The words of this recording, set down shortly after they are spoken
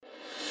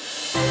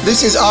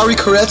This is Ari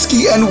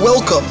Koretsky, and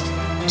welcome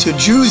to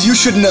Jews You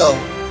Should Know,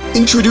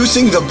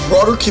 introducing the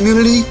broader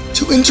community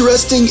to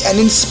interesting and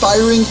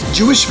inspiring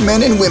Jewish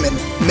men and women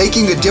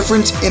making a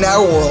difference in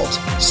our world.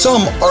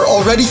 Some are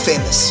already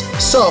famous,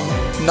 some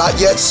not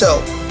yet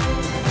so,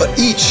 but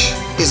each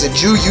is a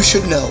Jew you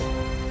should know.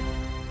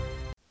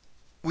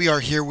 We are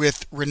here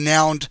with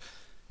renowned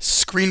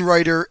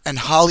screenwriter and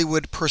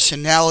Hollywood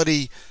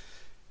personality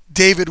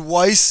David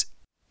Weiss.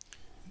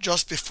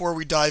 Just before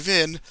we dive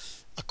in,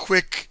 a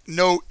quick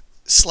note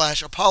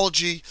 /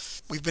 apology.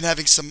 We've been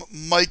having some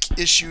mic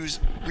issues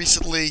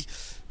recently,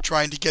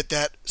 trying to get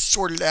that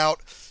sorted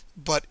out,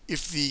 but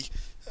if the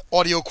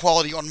audio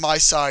quality on my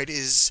side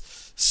is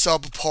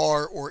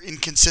subpar or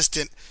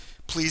inconsistent,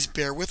 please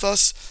bear with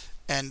us,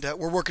 and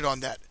we're working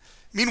on that.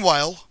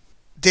 Meanwhile,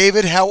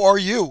 David, how are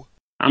you?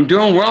 I'm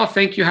doing well,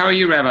 thank you. How are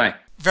you, Rabbi?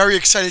 Very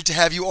excited to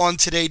have you on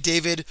today,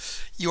 David.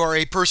 You are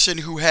a person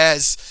who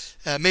has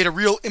made a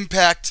real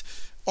impact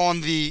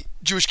on the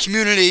Jewish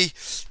community,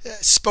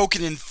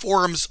 spoken in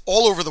forums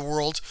all over the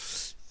world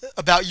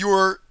about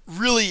your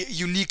really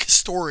unique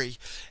story.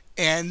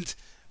 And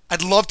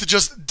I'd love to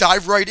just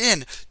dive right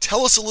in.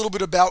 Tell us a little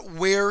bit about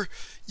where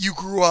you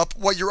grew up,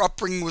 what your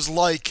upbringing was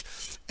like,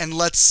 and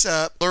let's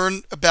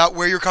learn about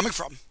where you're coming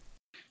from.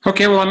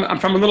 Okay, well, I'm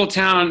from a little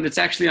town that's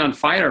actually on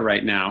fire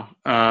right now.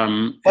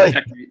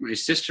 Actually, my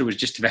sister was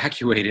just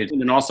evacuated,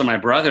 and also my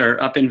brother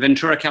up in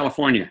Ventura,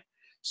 California.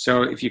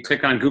 So if you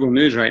click on Google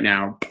News right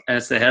now,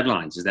 that's the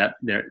headlines, is that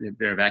they're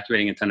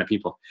evacuating a ton of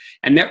people.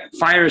 And that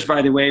fires,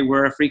 by the way,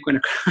 were a frequent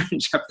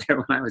occurrence up there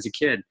when I was a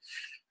kid.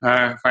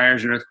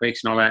 Fires and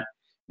earthquakes and all that.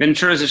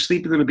 Ventura is a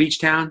sleepy little beach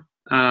town.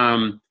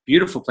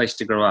 Beautiful place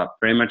to grow up,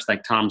 very much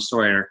like Tom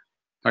Sawyer,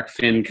 Huck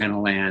Finn kind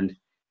of land,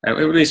 at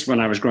least when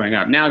I was growing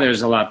up. Now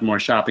there's a lot more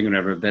shopping and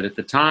whatever, but at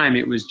the time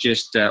it was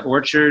just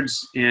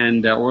orchards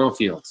and oil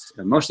fields,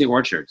 mostly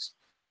orchards,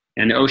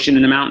 and the ocean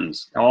and the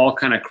mountains, all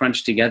kind of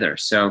crunched together.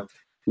 So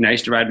I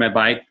used to ride my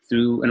bike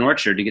through an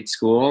orchard to get to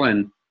school,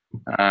 and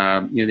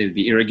they'd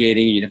be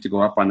irrigating. You'd have to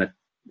go up on the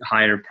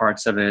higher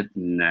parts of it,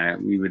 and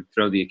we would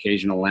throw the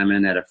occasional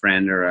lemon at a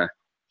friend or a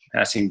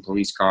passing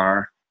police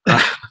car.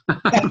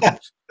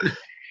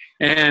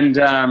 And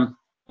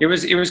it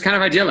was kind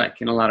of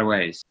idyllic in a lot of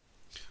ways.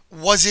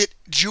 Was it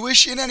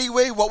Jewish in any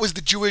way? What was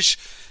the Jewish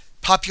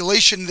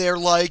population there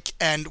like,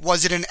 and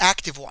was it an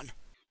active one?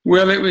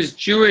 Well, it was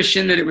Jewish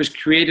in that it was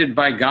created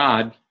by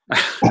God.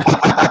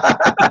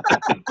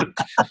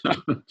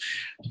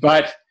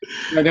 But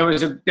there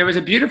was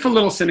a beautiful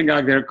little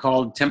synagogue there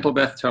called Temple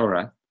Beth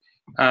Torah,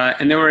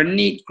 and there were a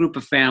neat group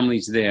of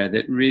families there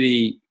that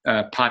really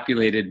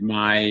populated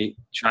my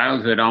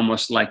childhood,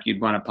 almost like you'd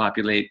want to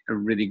populate a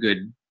really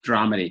good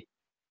dramedy.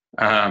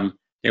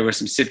 There were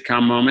some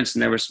sitcom moments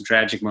and there were some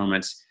tragic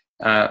moments.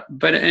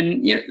 But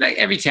like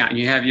every town,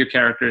 you have your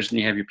characters and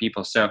you have your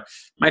people. So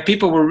my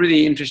people were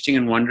really interesting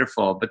and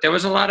wonderful, but there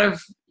was a lot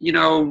of,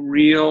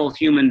 real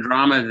human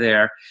drama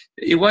there.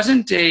 It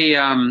wasn't a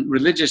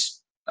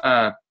religious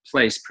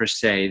place per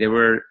se.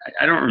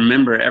 I don't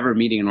remember ever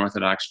meeting an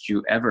Orthodox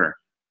Jew ever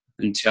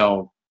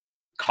until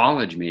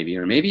college maybe,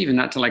 or maybe even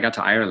not till I got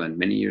to Ireland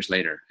many years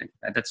later.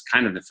 That's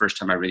kind of the first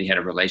time I really had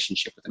a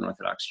relationship with an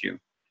Orthodox Jew.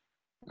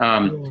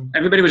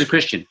 Everybody was a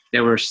Christian.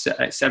 There were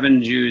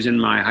 7 Jews in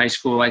my high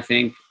school, I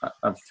think,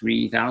 of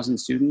 3,000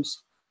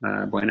 students,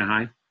 Buena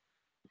High.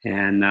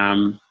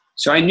 And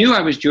so I knew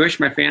I was Jewish.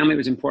 My family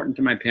was important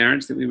to my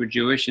parents that we were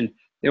Jewish. And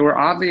there were,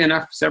 oddly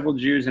enough, several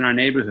Jews in our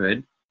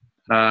neighborhood,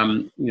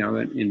 in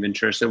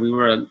Ventura. So we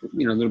were, a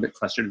little bit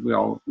clustered. We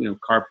all,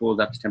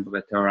 carpooled up to Temple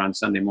Beth Torah on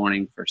Sunday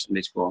morning for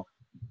Sunday school.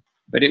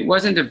 But it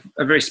wasn't a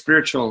very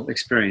spiritual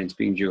experience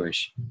being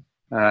Jewish.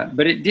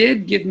 But it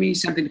did give me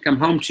something to come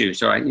home to.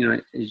 So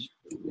as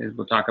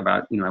we'll talk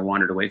about, I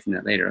wandered away from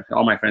that later.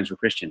 All my friends were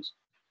Christians.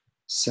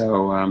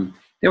 So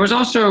there was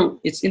also,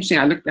 it's interesting,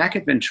 I look back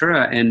at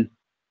Ventura and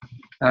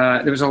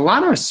there was a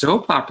lot of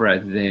soap opera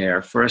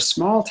there for a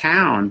small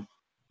town.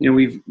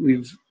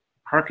 We've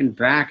harkened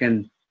back,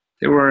 and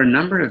there were a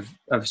number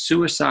of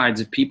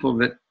suicides of people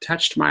that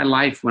touched my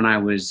life when I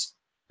was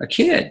a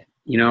kid,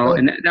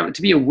 and that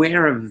to be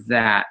aware of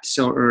that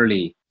so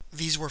early.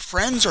 These were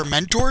friends or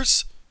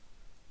mentors?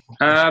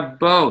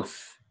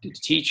 Both.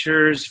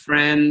 Teachers,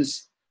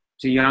 friends.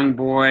 It was a young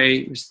boy.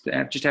 It was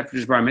just after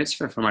his bar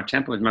mitzvah from our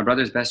temple. It was my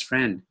brother's best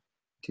friend.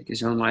 Took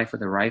his own life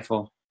with a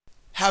rifle.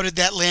 How did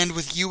that land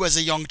with you as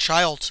a young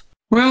child?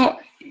 Well,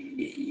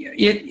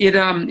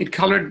 it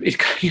colored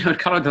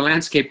the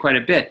landscape quite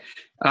a bit.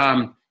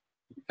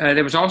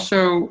 There was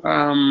also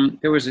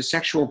there was a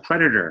sexual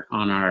predator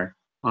on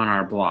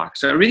our block.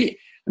 So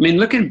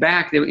looking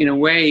back, in a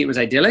way, it was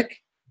idyllic.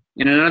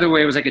 In another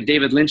way, it was like a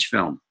David Lynch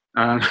film.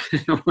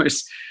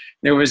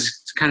 There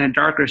was kind of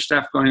darker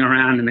stuff going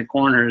around in the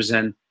corners,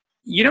 and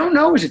you don't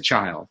know as a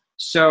child.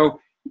 So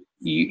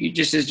you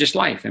just, it's just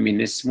life.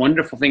 This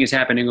wonderful thing is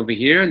happening over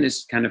here, and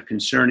this kind of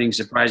concerning,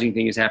 surprising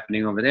thing is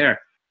happening over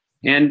there.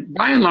 And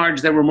by and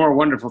large, there were more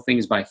wonderful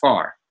things by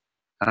far.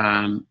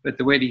 But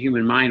the way the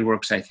human mind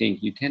works, I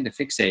think, you tend to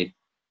fixate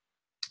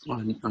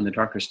on the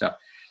darker stuff.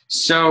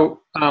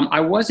 So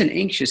I was an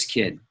anxious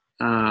kid.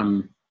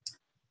 And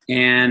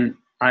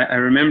I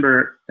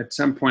remember at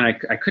some point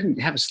I couldn't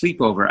have a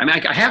sleepover. I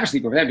mean, I have a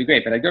sleepover, that'd be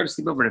great, but I'd go to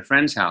sleepover at a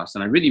friend's house,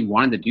 and I really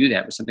wanted to do that.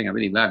 It was something I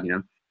really loved, you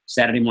know.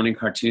 Saturday morning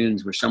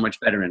cartoons were so much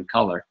better in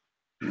color.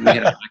 We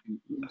had a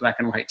black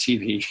and white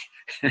TV.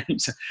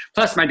 And so,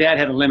 plus, my dad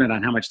had a limit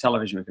on how much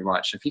television we could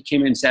watch. So if he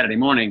came in Saturday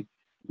morning,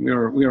 we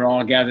were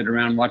all gathered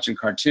around watching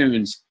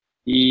cartoons.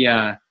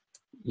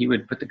 He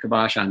would put the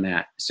kibosh on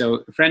that.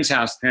 So a friend's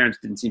house, the parents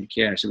didn't seem to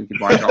care, so we could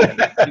watch all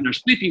the, you know,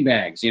 sleeping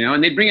bags, you know,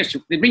 and they'd bring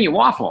you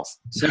waffles.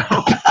 So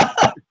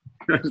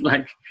it was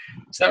like,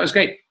 so that was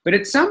great. But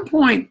at some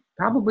point,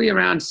 probably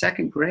around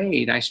second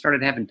grade, I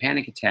started having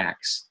panic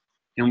attacks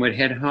and would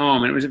head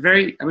home. And I was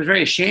very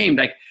ashamed.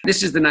 Like,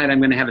 this is the night I'm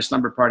going to have a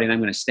slumber party and I'm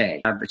going to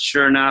stay. But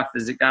sure enough,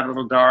 as it got a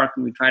little dark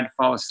and we tried to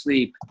fall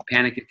asleep,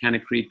 panic would kind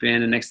of creep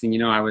in. And next thing you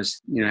know, I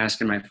was, you know,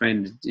 asking my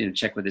friend to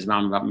check with his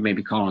mom about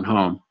maybe calling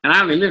home. And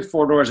I only lived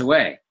 4 doors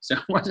away, so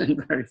it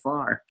wasn't very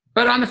far.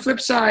 But on the flip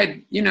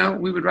side, you know,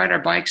 we would ride our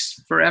bikes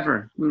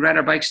forever. We would ride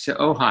our bikes to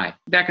Ojai.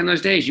 Back in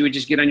those days, you would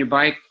just get on your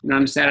bike, you know,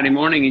 on a Saturday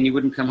morning and you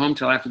wouldn't come home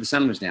till after the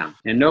sun was down.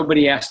 And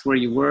nobody asked where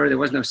you were. There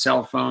was no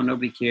cell phone.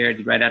 Nobody cared.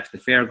 You'd ride out to the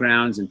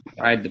fairgrounds and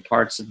ride the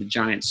parts of the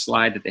giant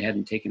slide that they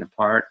hadn't taken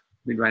apart.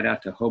 We'd ride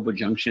out to Hobo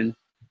Junction,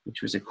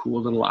 which was a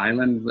cool little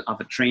island off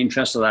a train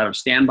trestle out of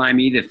Stand By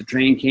Me. If the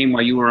train came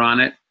while you were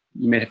on it,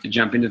 you may have to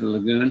jump into the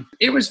lagoon.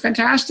 It was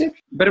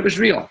fantastic, but it was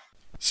real.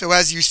 So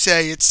as you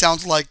say, it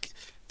sounds like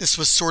this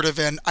was sort of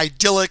an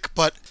idyllic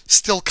but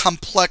still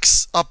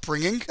complex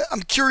upbringing.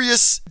 I'm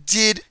curious,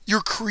 did your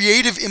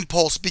creative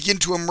impulse begin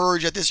to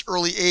emerge at this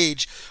early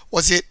age?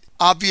 Was it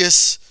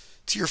obvious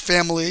to your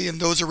family and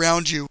those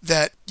around you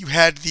that you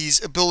had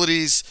these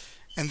abilities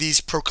and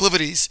these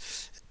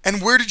proclivities?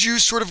 And where did you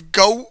sort of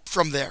go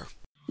from there?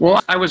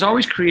 Well, I was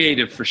always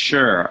creative for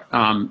sure.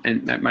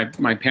 And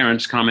my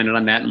parents commented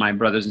on that, and my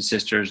brothers and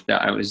sisters,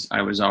 that I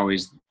was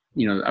always,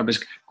 you know, I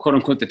was quote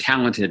unquote the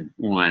talented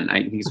one.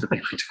 I think is what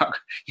they would talk,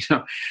 you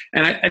know.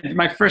 And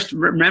my first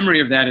memory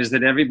of that is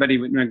that everybody,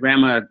 my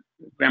Grandma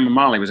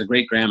Molly was a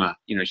great grandma.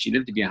 You know, she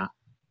lived to be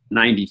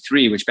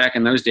 93, which back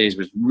in those days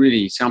was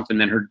really something.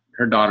 Then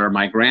her daughter,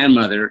 my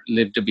grandmother,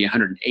 lived to be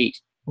 108.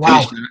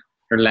 Wow.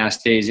 Her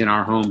last days in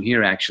our home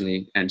here,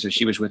 actually. And so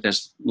she was with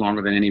us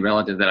longer than any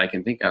relative that I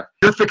can think of.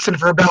 You're fixing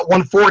for about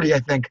 140, I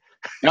think.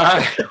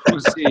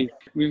 We'll see.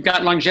 We've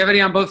got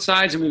longevity on both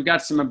sides, and we've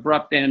got some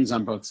abrupt ends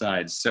on both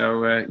sides.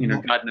 So, you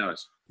know, God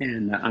knows.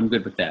 And I'm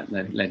good with that.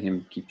 Let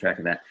him keep track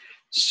of that.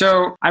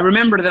 So I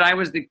remember that I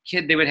was the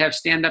kid they would have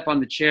stand up on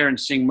the chair and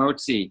sing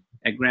Motzi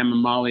at Grandma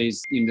Molly's.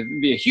 You know,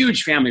 there'd be a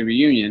huge family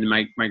reunion. And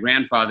my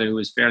grandfather, who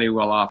was fairly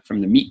well off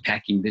from the meat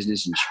packing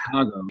business in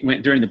Chicago,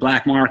 went during the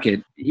black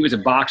market. He was a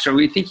boxer.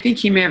 We think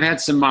he may have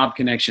had some mob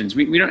connections.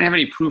 We don't have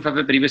any proof of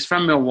it, but he was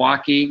from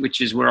Milwaukee,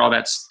 which is where all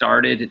that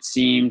started, it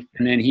seemed.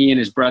 And then he and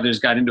his brothers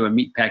got into a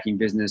meat packing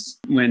business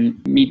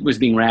when meat was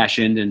being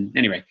rationed. And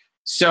anyway,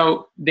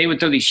 so they would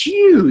throw these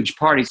huge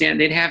parties, and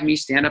they'd have me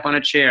stand up on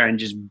a chair and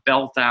just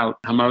belt out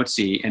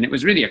Hamotzi. And it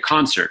was really a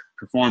concert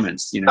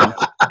performance, you know.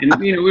 And,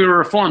 you know, we were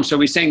Reformed, so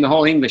we sang the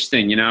whole English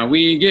thing, you know.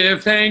 We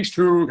give thanks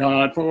to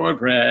God for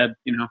bread,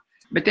 you know.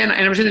 But then,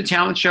 and I was in the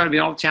talent show. I'd be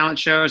all the talent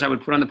shows. I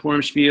would put on the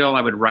Purim Spiel.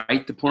 I would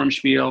write the Purim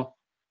Spiel.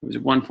 It was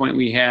at one point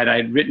I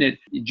had written it.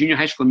 The junior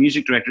high school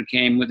music director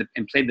came with it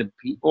and played the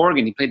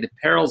organ. He played the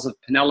Perils of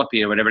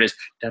Penelope or whatever it is.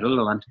 You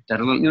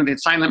know, the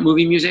silent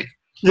movie music.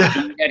 Yeah.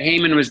 Ed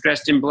Heyman was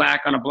dressed in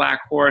black on a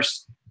black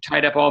horse,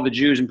 tied up all the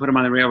Jews and put them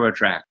on the railroad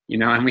track, you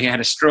know, and we had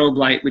a strobe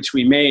light, which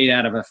we made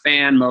out of a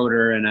fan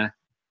motor and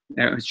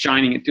that was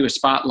shining it through a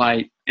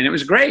spotlight. And it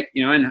was great,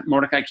 you know, and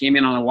Mordecai came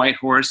in on a white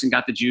horse and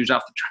got the Jews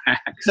off the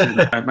tracks.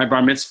 And, my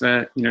bar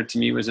mitzvah, you know, to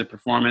me was a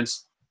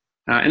performance.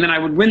 And then I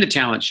would win the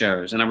talent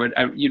shows, and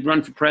you'd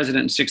run for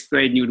president in 6th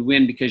grade and you would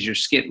win because your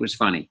skit was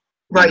funny.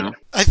 Right. You know?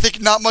 I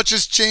think not much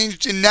has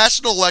changed in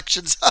national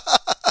elections.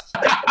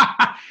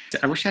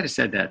 I wish I'd have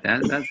said that.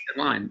 That's a good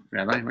line,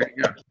 Rabbi. Where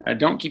you go?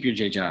 Don't keep your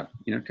J job.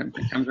 You know,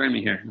 come join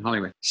me here in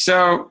Hollywood.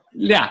 So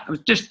yeah, it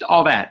was just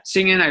all that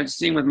singing. I would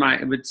sing with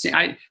I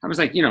was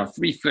like, you know,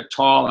 3 foot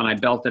tall, and I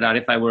belted out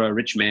 "If I Were a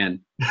Rich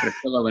Man." Put a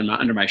pillow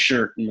under my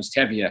shirt and was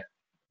Tevye,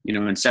 you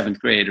know, in 7th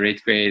grade or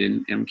 8th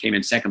grade, and came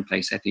in 2nd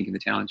place, I think, in the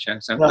talent show.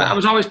 So wow. I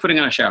was always putting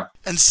on a show.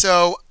 And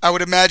so I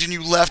would imagine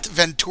you left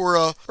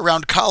Ventura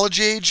around college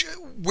age.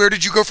 Where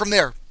did you go from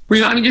there?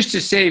 Well, I mean, just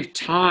to save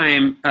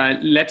time,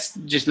 let's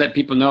just let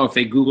people know if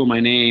they Google my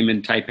name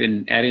and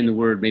add in the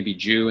word maybe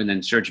Jew and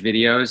then search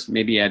videos,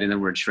 maybe add in the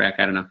word Shrek,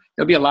 I don't know.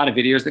 There'll be a lot of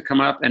videos that come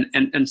up,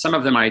 and some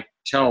of them I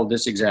tell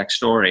this exact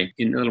story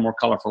in a little more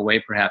colorful way,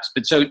 perhaps.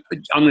 But so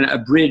I'm going to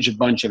abridge a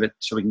bunch of it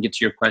so we can get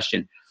to your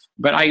question.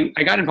 But I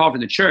got involved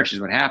in the church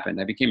is what happened.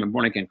 I became a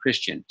born-again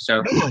Christian.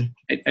 So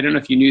I don't know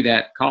if you knew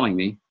that calling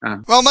me.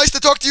 Well, nice to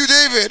talk to you,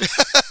 David.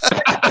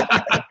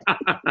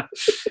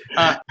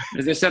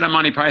 As they said on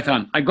Monty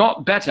Python, I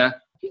got better.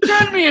 He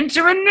turned me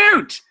into a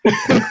newt.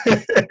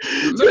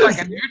 You look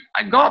like a newt.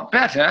 I got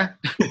better.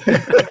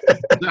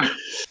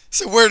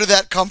 So where did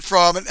that come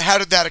from, and how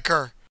did that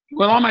occur?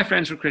 Well, all my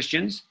friends were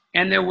Christians.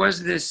 And there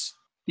was these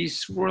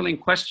swirling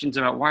questions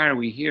about why are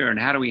we here and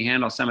how do we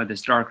handle some of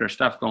this darker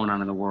stuff going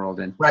on in the world.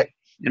 And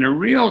and a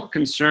real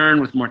concern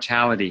with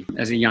mortality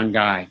as a young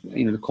guy,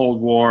 the Cold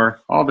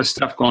War, all the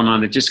stuff going on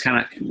that just kind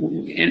of,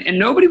 and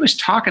nobody was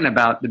talking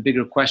about the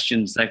bigger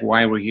questions like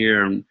why we're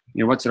here and,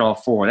 what's it all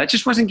for? That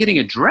just wasn't getting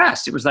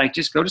addressed. It was like,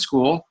 just go to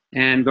school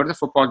and go to the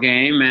football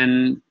game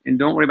and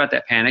don't worry about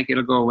that panic.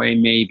 It'll go away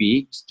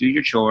maybe. Just do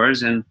your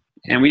chores. And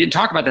we didn't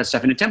talk about that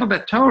stuff. And in Temple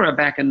Beth Torah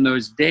back in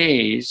those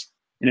days,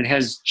 and it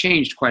has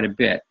changed quite a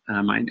bit.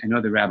 I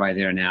know the rabbi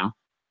there now.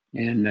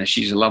 And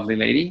she's a lovely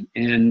lady,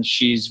 and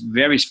she's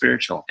very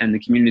spiritual, and the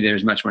community there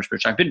is much more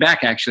spiritual. I've been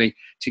back, actually,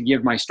 to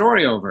give my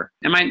story over.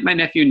 And my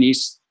nephew and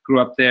niece grew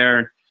up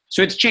there,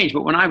 so it's changed.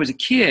 But when I was a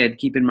kid,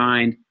 keep in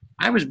mind,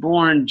 I was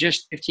born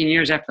just 15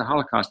 years after the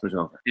Holocaust was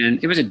over,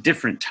 and it was a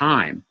different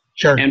time.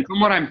 Sure. And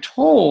from what I'm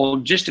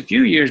told, just a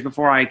few years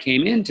before I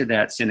came into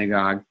that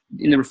synagogue,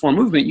 in the Reform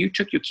movement, you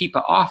took your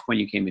kippah off when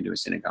you came into a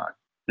synagogue.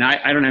 Now,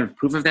 I don't have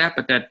proof of that,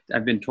 but that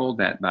I've been told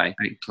that by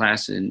a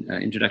class in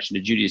Introduction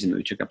to Judaism that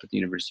we took up at the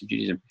University of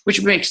Judaism,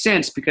 which makes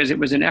sense because it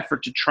was an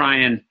effort to try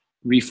and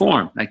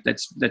reform. Like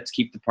let's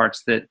keep the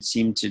parts that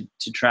seem to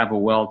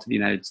travel well to the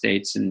United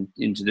States and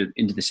into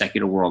the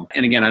secular world.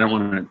 And again, I don't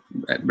want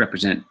to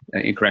represent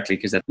incorrectly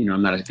because that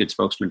I'm not a good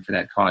spokesman for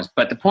that cause.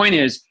 But the point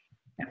is,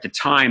 at the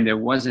time, there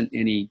wasn't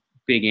any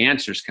big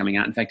answers coming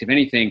out. In fact, if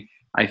anything,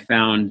 I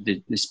found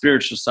the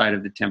spiritual side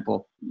of the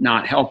temple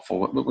not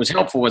helpful. What was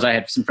helpful was I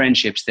had some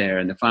friendships there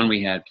and the fun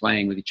we had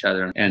playing with each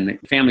other and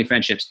the family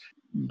friendships,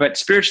 but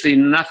spiritually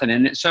nothing.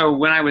 And so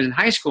when I was in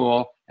high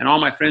school and all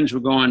my friends were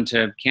going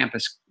to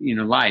campus,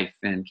 life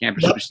and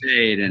Campus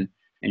Crusade and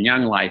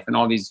Young Life and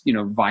all these,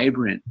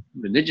 vibrant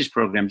religious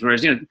programs,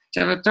 whereas,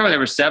 there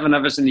were 7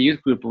 of us in the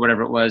youth group or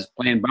whatever it was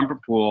playing bumper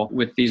pool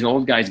with these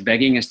old guys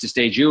begging us to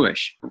stay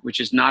Jewish,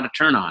 which is not a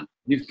turn on.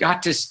 You've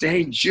got to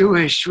stay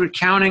Jewish. We're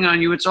counting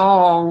on you. It's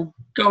all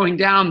going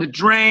down the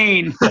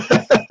drain.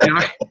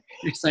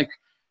 It's like,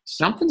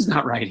 something's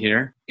not right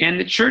here. And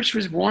the church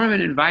was warm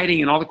and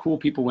inviting and all the cool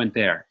people went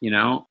there,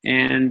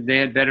 and they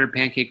had better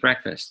pancake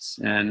breakfasts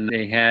and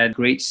they had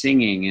great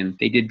singing and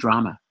they did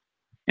drama.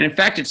 And in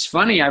fact, it's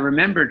funny, I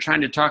remember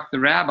trying to talk the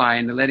rabbi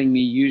into letting me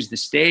use the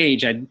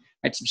stage. I'd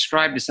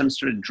subscribed to some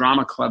sort of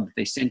drama club that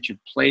they sent you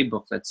play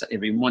booklets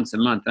every once a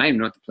month. And I didn't even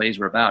know what the plays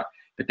were about.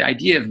 But the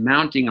idea of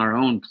mounting our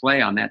own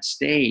play on that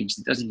stage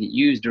that doesn't get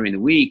used during the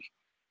week,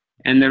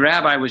 and the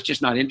rabbi was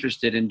just not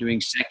interested in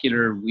doing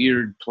secular,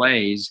 weird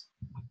plays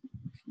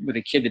with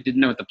a kid that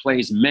didn't know what the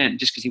plays meant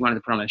just because he wanted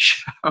to put on a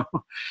show.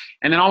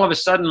 And then all of a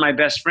sudden, my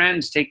best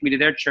friends take me to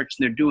their church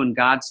and they're doing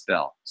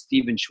Godspell.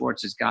 Stephen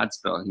Schwartz's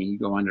Godspell. He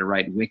go on to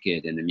write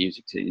Wicked and the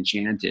music to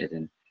Enchanted.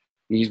 And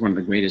he's one of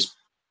the greatest,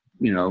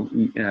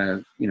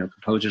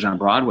 composers on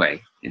Broadway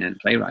and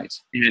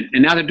playwrights.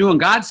 And now they're doing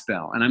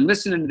Godspell. And I'm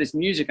listening to this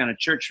music on a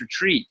church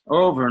retreat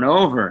over and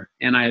over.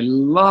 And I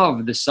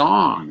love the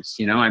songs.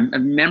 I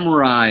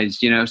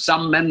memorized,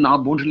 some men are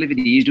born to live at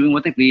ease, doing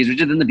what they please,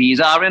 richer than the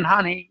bees are in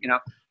honey,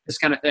 this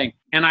kind of thing.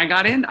 And I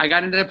got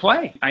into the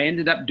play. I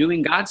ended up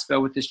doing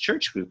Godspell with this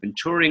church group and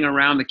touring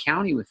around the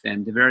county with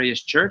them to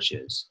various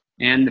churches.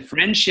 And the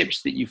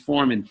friendships that you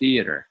form in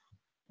theater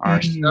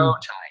are so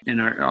tight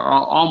and are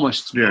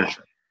almost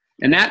spiritual.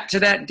 And that, to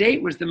that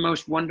date, was the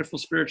most wonderful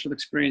spiritual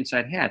experience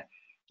I'd had.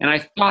 And I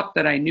thought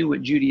that I knew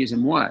what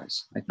Judaism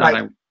was. I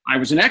thought I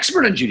was an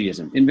expert on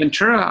Judaism. In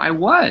Ventura, I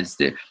was.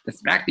 The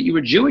fact that you were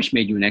Jewish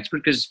made you an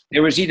expert because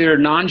there was either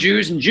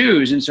non-Jews and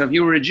Jews. And so if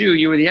you were a Jew,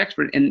 you were the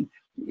expert. And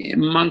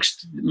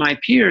amongst my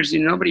peers,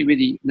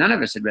 none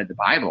of us had read the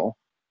Bible.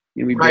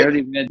 We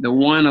barely read the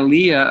one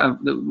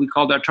aliyah we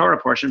called our Torah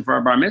portion for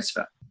our bar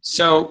mitzvah.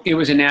 So it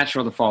was a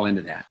natural to fall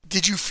into that.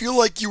 Did you feel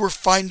like you were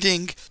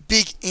finding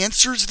big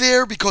answers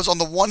there? Because on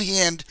the one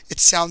hand,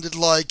 it sounded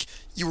like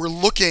you were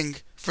looking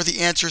for the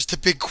answers to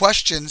big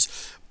questions,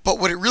 but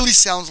what it really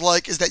sounds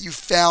like is that you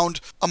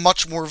found a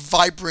much more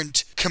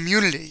vibrant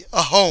community,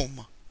 a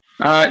home.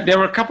 There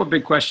were a couple of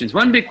big questions.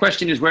 One big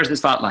question is, where's the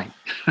spotlight?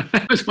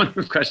 That was one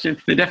big question.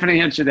 They definitely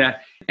answered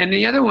that. And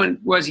the other one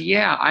was,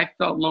 I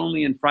felt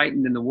lonely and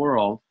frightened in the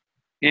world.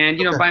 And,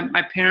 by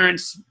my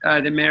parents,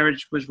 the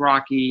marriage was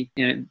rocky.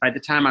 And by the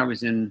time I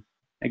was in,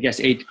 I guess,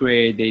 8th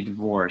grade, they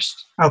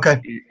divorced.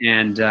 Okay.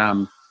 And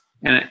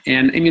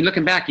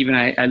looking back, even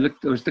I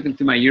was looking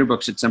through my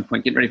yearbooks at some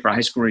point, getting ready for a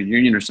high school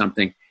reunion or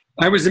something.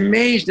 I was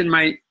amazed in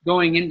my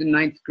going into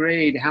 9th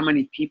grade, how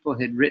many people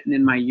had written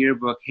in my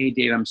yearbook, "Hey,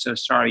 Dave, I'm so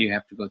sorry you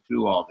have to go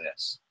through all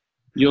this.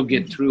 You'll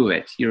get through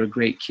it. You're a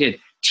great kid."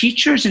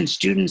 Teachers and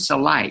students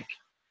alike.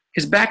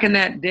 Because back in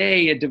that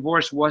day, a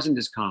divorce wasn't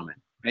as common.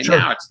 Right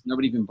now,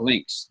 nobody even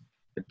blinks.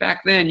 But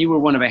back then, you were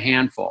one of a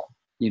handful,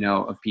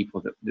 of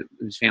people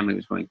whose family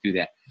was going through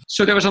that.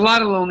 So there was a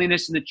lot of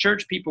loneliness, and the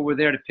church people were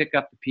there to pick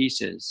up the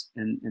pieces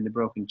and the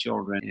broken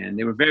children, and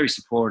they were very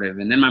supportive.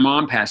 And then my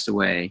mom passed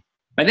away.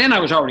 By then, I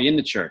was already in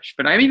the church,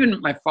 but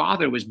my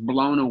father was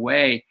blown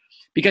away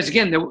because,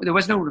 again, there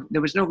was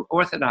no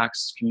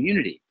Orthodox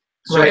community.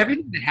 So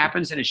everything that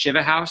happens in a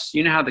Shiva house,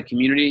 how the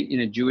community in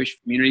a Jewish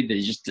community,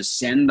 they just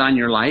descend on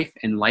your life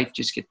and life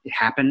just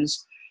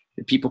happens.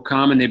 The people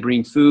come and they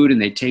bring food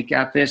and they take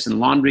out this, and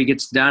laundry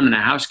gets done and the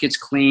house gets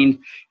cleaned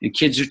and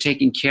kids are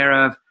taken care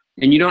of,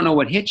 and you don't know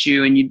what hits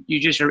you, and you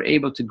just are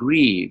able to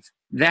grieve.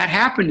 That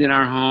happened in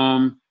our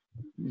home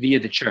via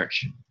the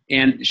church.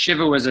 And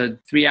Shiva was a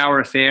 3-hour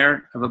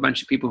affair of a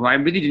bunch of people who I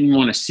really didn't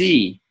want to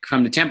see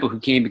from the temple, who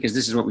came because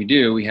this is what we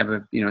do. We have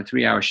a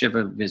 3-hour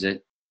Shiva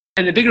visit.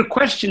 And the bigger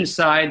question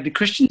side, the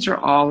Christians are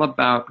all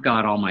about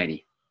God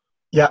Almighty.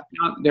 Yeah.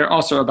 Now, they're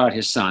also about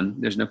his son.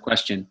 There's no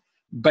question.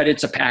 But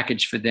it's a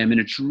package for them.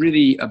 And it's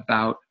really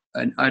about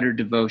an utter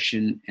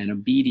devotion and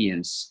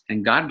obedience.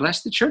 And God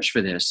bless the church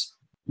for this.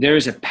 There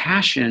is a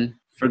passion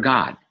for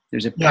God.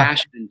 There's a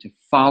passion to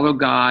follow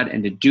God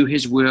and to do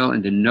his will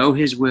and to know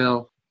his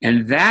will.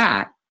 And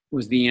that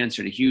was the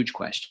answer to huge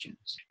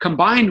questions,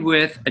 combined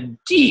with a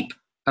deep,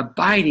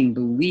 abiding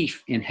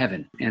belief in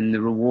heaven and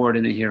the reward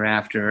in the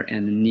hereafter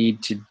and the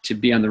need to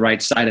be on the right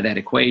side of that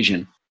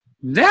equation.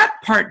 That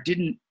part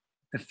didn't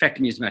affect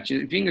me as much.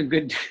 Being a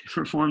good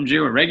Reformed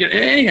Jew, a regular,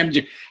 hey, I'm a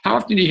Jew. How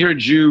often do you hear a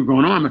Jew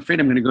going, oh, I'm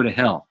afraid I'm going to go to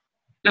hell?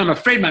 No, I'm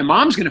afraid my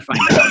mom's going to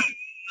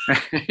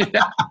find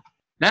out.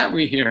 That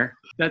we hear.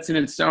 That's in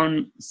its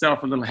own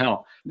self a little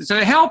hell. So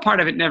the hell part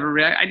of it never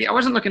really, I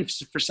wasn't looking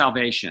for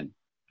salvation.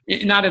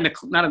 Not in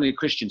the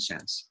Christian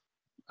sense.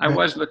 I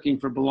was looking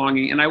for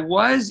belonging, and I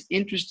was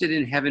interested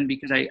in heaven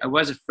because I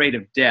was afraid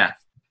of death.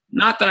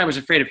 Not that I was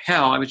afraid of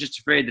hell. I was just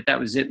afraid that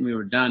was it and we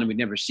were done and we'd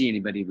never see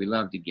anybody we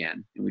loved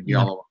again. And we'd be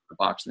all over the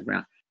box on the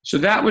ground. So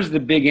that was the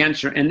big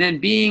answer. And then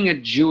being a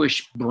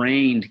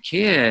Jewish-brained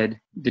kid,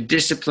 the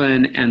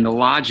discipline and the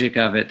logic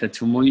of it,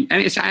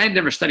 I had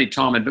never studied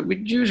Talmud, but we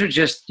Jews are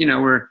just,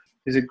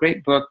 there's a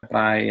great book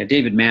by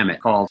David Mamet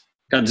called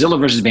Godzilla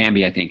versus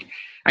Bambi, I think.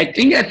 I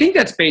think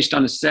that's based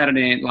on a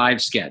Saturday Night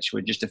Live sketch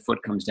where just a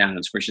foot comes down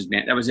and squishes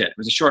Bambi. That was it. It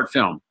was a short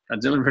film,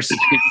 Godzilla versus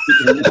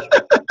Bambi.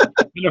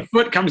 And a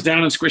foot comes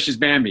down and squishes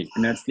Bambi,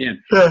 and that's the end.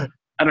 I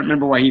don't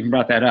remember why he even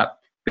brought that up.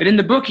 But in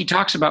the book, he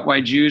talks about why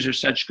Jews are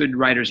such good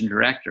writers and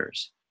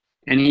directors.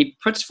 And he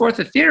puts forth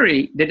a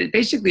theory that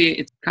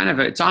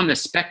it's on the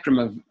spectrum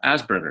of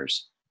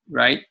Asperger's,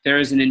 right? There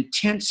is an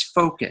intense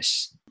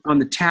focus on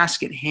the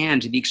task at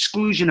hand to the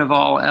exclusion of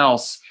all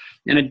else,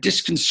 and a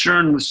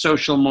disconcern with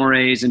social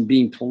mores and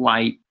being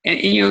polite.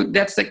 And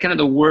that's kind of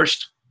the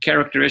worst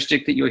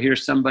characteristic that you'll hear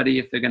somebody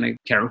if they're going to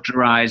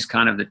characterize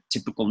kind of the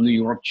typical New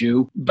York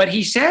Jew. But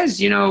he says,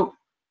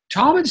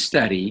 Talmud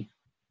study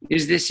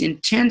is this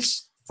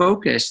intense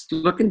focus,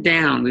 looking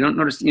down. We don't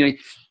notice, and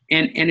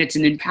it's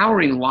an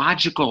empowering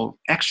logical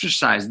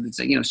exercise. It's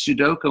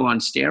Sudoku on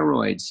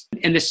steroids.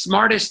 And the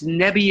smartest,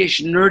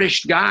 nebbyish,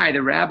 nerdish guy,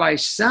 the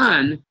rabbi's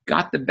son,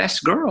 got the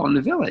best girl in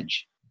the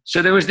village.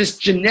 So there was this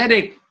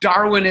genetic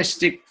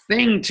Darwinistic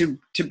thing to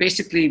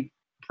basically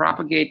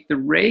propagate the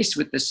race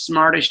with the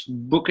smartest,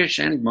 bookish,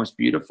 and most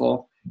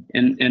beautiful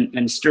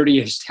and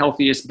sturdiest,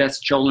 healthiest,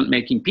 best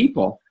cholent-making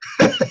people.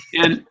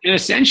 and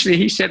essentially,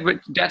 he said,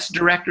 that's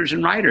directors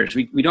and writers.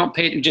 We don't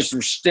pay, we just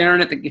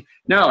staring at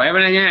no,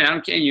 everything, I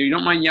don't care. You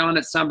don't mind yelling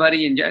at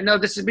somebody. And no,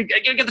 this is big. I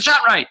got to get the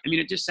shot right. I mean,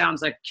 it just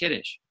sounds like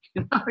kiddish.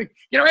 Get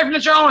away from the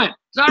cholent.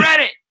 It's not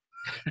ready.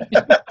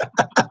 Get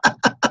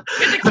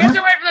the kids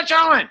away from the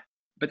cholent.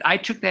 But I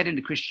took that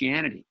into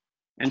Christianity.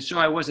 And so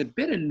I was a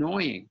bit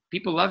annoying.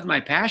 People loved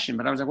my passion,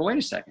 but I was like, well, wait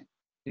a second.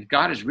 If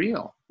God is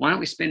real, why aren't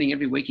we spending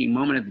every waking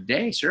moment of the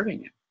day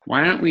serving him?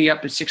 Why aren't we up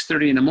at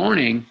 6:30 in the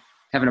morning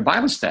having a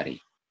Bible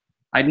study?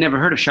 I'd never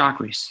heard of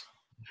Chakris.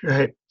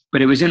 Right.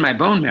 But it was in my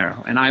bone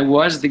marrow. And I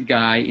was the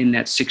guy in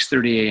that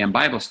 6:30 a.m.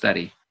 Bible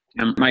study.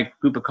 And my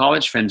group of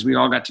college friends, we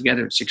all got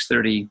together at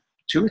 6:30,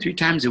 2 or 3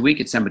 times a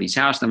week at somebody's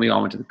house. Then we all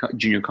went to the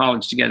junior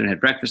college together and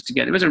had breakfast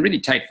together. It was a really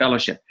tight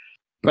fellowship.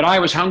 But I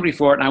was hungry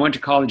for it, and I went to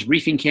college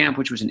briefing camp,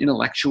 which was an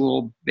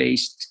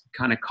intellectual-based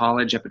kind of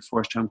college up at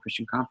Forest Home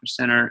Christian Conference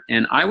Center,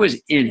 and I was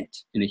in it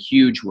in a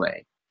huge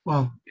way.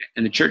 Wow.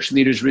 And the church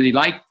leaders really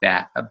liked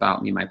that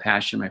about me, my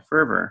passion, my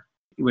fervor.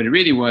 What it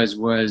really was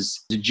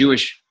a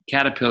Jewish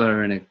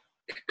caterpillar in a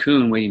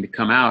cocoon waiting to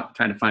come out,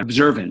 trying to find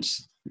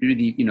observance,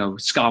 really,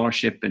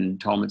 scholarship and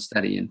Talmud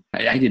study, and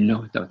I didn't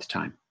know it, though, at the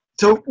time.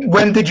 So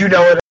when did you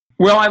know it?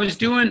 Well,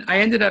 I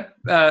ended up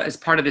as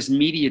part of this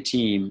media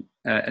team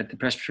at the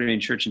Presbyterian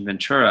Church in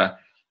Ventura,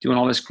 doing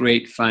all this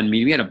great fun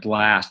media. We had a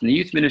blast. And the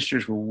youth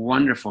ministers were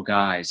wonderful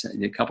guys.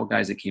 A couple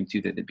guys that came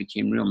through that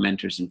became real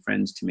mentors and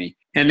friends to me.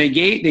 And they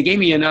gave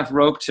me enough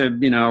rope to,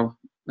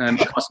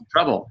 cause some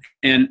trouble.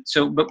 And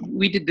so, but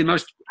we did the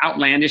most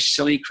outlandish,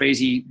 silly,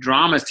 crazy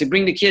dramas to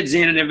bring the kids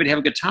in and everybody have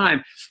a good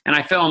time. And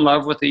I fell in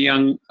love with a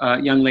young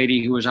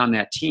lady who was on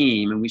that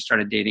team, and we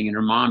started dating. And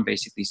her mom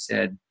basically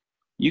said,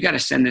 you got to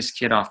send this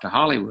kid off to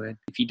Hollywood.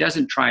 If he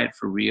doesn't try it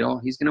for real,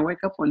 he's going to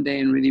wake up one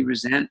day and really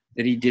resent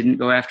that he didn't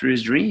go after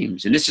his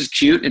dreams. And this is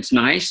cute, it's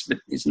nice, but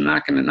it's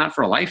not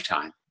for a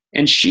lifetime.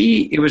 And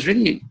it was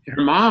really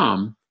her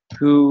mom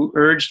who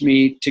urged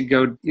me to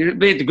go.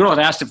 The girl had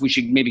asked if we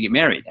should maybe get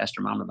married, asked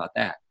her mom about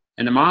that.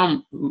 And the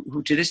mom,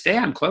 who to this day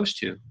I'm close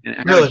to, and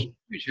I got a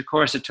huge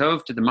chorus of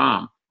tov to the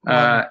mom,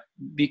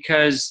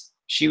 because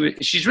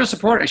she's real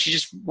supportive. She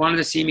just wanted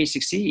to see me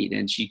succeed.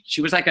 And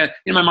she was like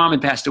my mom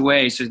had passed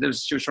away. So she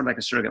was sort of like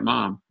a surrogate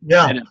mom.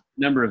 Yeah. And a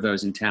number of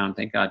those in town,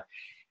 thank God.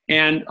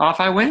 And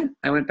off I went.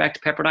 I went back to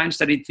Pepperdine,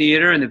 studied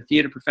theater, and the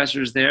theater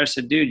professors there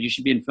said, dude, you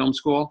should be in film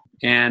school.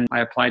 And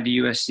I applied to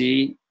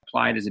USC,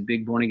 applied as a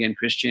big born again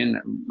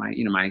Christian.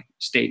 My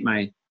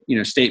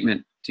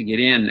statement to get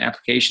in,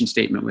 application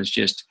statement was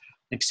just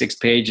like 6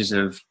 pages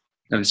of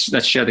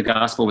let's share the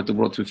gospel with the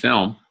world through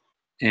film.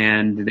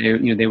 And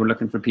they were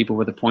looking for people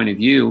with a point of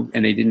view,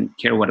 and they didn't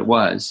care what it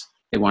was.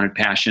 They wanted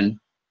passion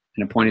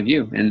and a point of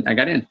view. And I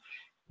got in,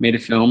 made a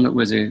film that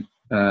was a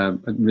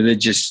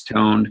religious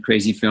toned,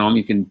 crazy film.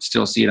 You can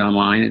still see it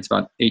online. It's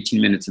about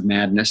 18 minutes of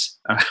madness.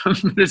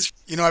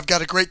 I've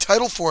got a great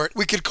title for it.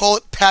 We could call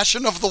it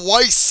Passion of the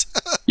Weiss.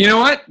 You know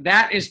what?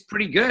 That is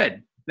pretty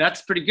good.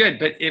 That's pretty good.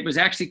 But it was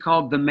actually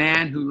called The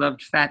Man Who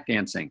Loved Fat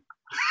Dancing.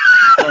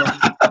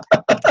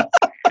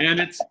 And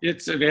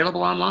it's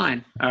available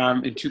online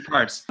in 2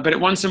 parts. But it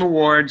won some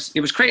awards.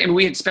 It was great. And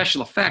we had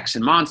special effects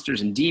and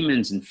monsters and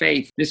demons and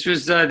faith. This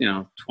was,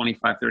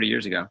 25, 30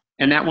 years ago.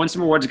 And that won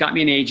some awards, got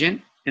me an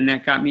agent. And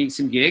that got me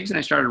some gigs, and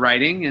I started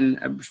writing.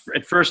 And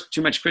at first,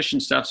 too much Christian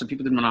stuff, so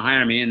people didn't want to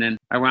hire me. And then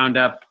I wound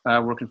up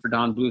working for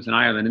Don Bluth in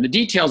Ireland. And the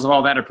details of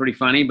all that are pretty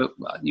funny, but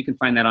you can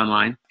find that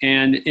online.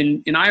 And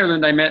in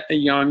Ireland, I met a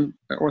young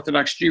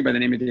Orthodox Jew by the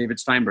name of David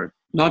Steinberg.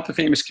 Not the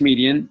famous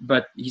comedian,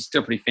 but he's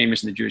still pretty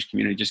famous in the Jewish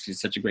community just because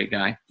he's such a great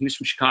guy. He was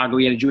from Chicago.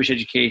 He had a Jewish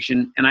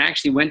education. And I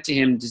actually went to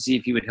him to see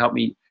if he would help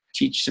me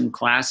teach some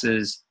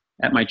classes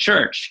at my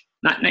church.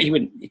 He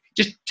would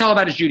just tell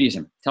about his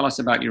Judaism. Tell us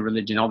about your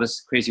religion, all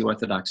this crazy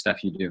Orthodox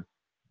stuff you do,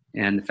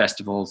 and the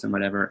festivals and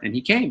whatever. And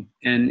he came,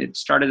 and it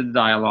started a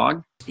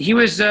dialogue. He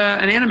was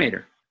an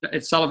animator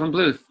at Sullivan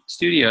Bluth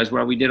Studios,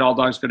 where we did All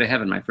Dogs Go to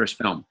Heaven, my first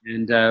film.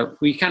 And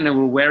we kind of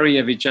were wary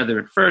of each other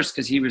at first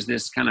because he was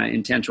this kind of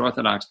intense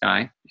Orthodox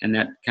guy, and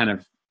that kind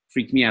of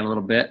freaked me out a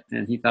little bit.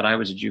 And he thought I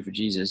was a Jew for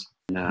Jesus.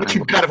 Which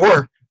you kind of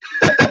were.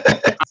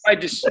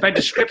 By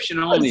description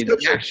only,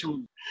 the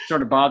actual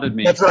sort of bothered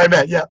me. That's what I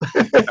meant, yeah.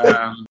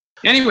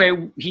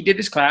 Anyway, he did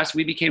this class.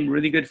 We became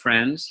really good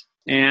friends.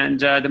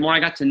 And the more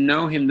I got to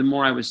know him, the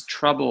more I was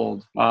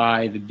troubled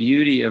by the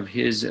beauty of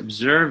his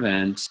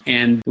observance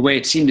and the way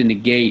it seemed to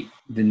negate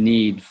the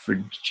need for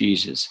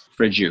Jesus,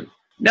 for a Jew.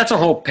 That's a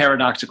whole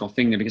paradoxical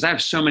thing there, because I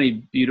have so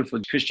many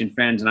beautiful Christian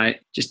friends, and I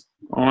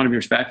want to be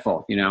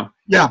respectful,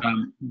 Yeah.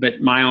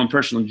 But my own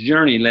personal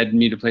journey led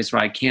me to a place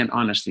where I can't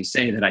honestly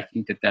say that I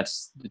think that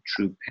that's the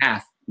true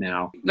path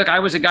now. Look, I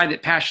was a guy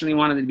that passionately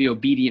wanted to be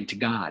obedient to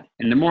God.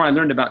 And the more I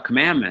learned about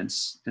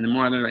commandments, and the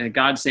more I learned about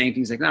God saying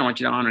things like, no, I want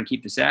you to honor and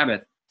keep the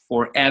Sabbath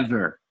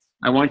forever.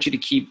 I want you to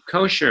keep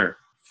kosher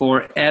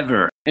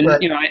forever. And,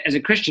 Right. as a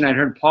Christian, I'd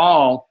heard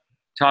Paul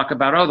talk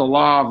about, the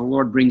law of the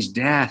Lord brings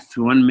death.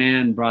 Through one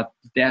man brought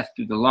death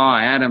through the law,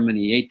 Adam, and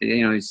he ate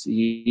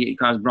he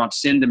brought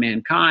sin to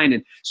mankind.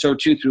 And so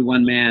too through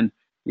one man,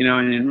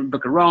 and in the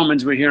book of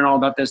Romans, we're hearing all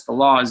about this. The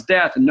law is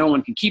death, and no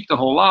one can keep the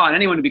whole law. And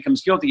anyone who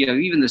becomes guilty of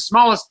even the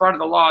smallest part of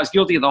the law is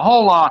guilty of the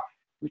whole law,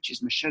 which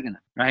is Meshuggah,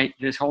 right?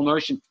 This whole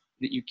notion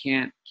that you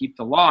can't keep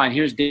the law. And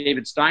here's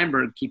David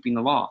Steinberg keeping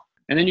the law.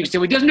 And then you can say,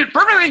 well, he doesn't do it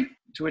perfectly.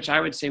 To which I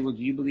would say, well,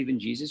 do you believe in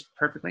Jesus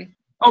perfectly?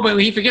 Oh, but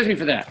he forgives me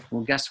for that.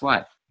 Well, guess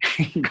what?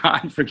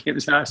 God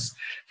forgives us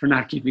for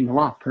not keeping the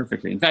law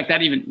perfectly. In fact,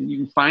 you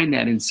can find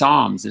that in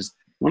Psalms. There's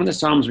one of the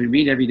Psalms we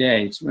read every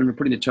day. It's when we're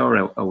putting the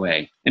Torah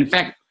away. In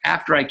fact,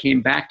 after I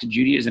came back to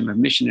Judaism, a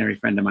missionary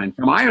friend of mine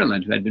from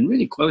Ireland, who I'd been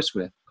really close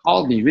with,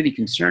 called me really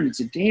concerned and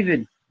said,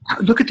 David,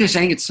 look at this. I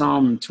think it's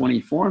Psalm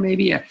 24,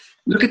 maybe.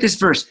 Look at this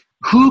verse.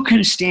 Who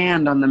can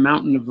stand on the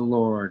mountain of the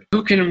Lord?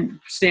 Who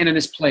can stand in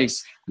this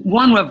place?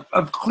 One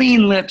of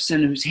clean lips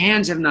and whose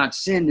hands have not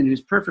sinned and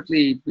who's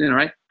perfectly,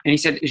 right? And he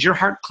said, is your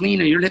heart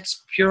clean? Are your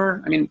lips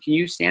pure? I mean, can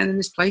you stand in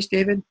this place,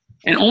 David?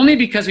 And only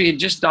because we had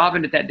just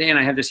davened it that day, and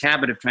I have this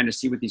habit of trying to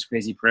see what these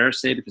crazy prayers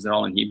say because they're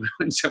all in Hebrew.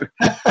 And so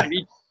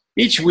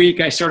each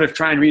week I sort of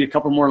try and read a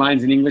couple more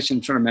lines in English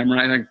and sort of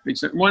memorize.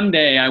 One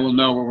day I will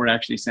know what we're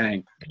actually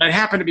saying. I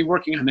happened to be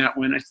working on that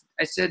one.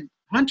 I said,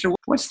 Hunter,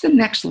 what's the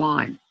next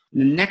line?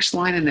 And the next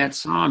line in that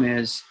psalm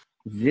is,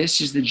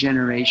 this is the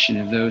generation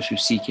of those who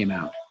seek him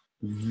out.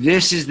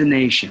 This is the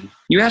nation.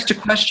 You asked a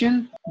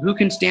question, who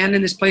can stand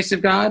in this place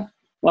of God?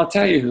 Well, I'll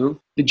tell you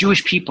who, the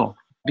Jewish people,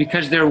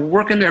 because they're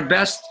working their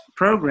best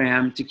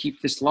program to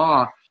keep this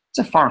law. It's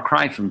a far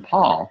cry from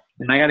Paul.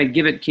 And I got to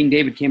give it, King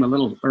David came a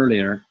little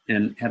earlier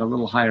and had a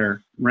little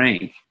higher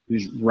rank,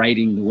 who's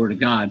writing the word of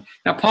God.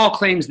 Now, Paul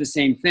claims the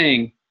same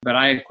thing, but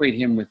I equate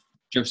him with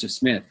Joseph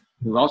Smith,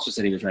 who also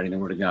said he was writing the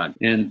word of God.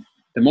 And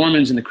the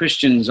Mormons and the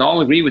Christians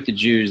all agree with the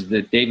Jews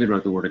that David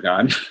wrote the Word of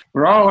God.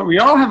 We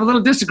all have a little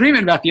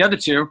disagreement about the other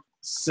two.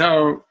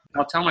 So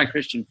I'll tell my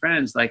Christian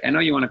friends, I know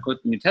you want to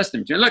quote the New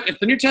Testament. Look, if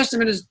the New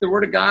Testament is the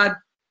Word of God,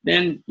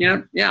 then,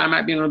 I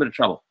might be in a little bit of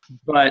trouble.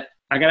 But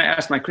I got to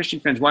ask my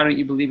Christian friends, why don't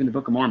you believe in the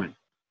Book of Mormon?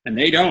 And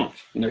they don't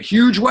in a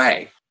huge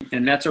way.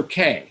 And that's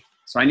okay.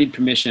 So I need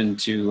permission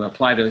to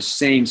apply those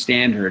same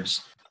standards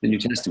to the New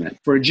Testament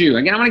for a Jew.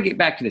 Again, I want to get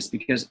back to this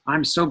because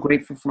I'm so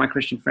grateful for my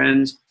Christian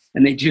friends.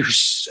 and they do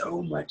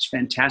so much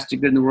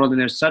fantastic good in the world, and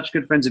they're such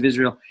good friends of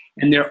Israel,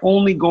 and their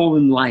only goal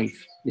in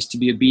life is to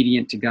be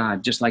obedient to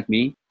God, just like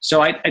me.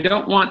 So I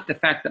don't want the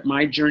fact that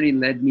my journey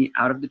led me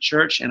out of the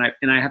church, and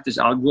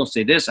I will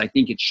say this, I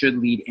think it should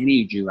lead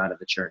any Jew out of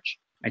the church.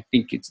 I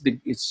think it's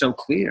so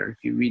clear.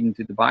 If you read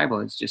into the Bible,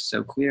 it's just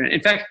so clear.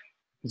 In fact,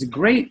 there's a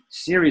great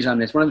series on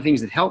this. One of the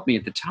things that helped me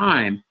at the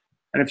time,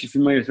 I don't know if you're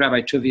familiar with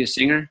Rabbi Tuvia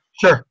Singer.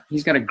 Sure.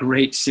 He's got a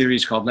great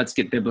series called Let's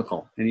Get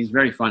Biblical, and he's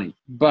very funny.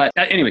 But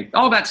anyway,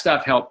 all that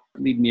stuff helped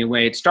lead me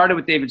away. It started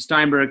with David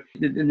Steinberg.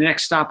 The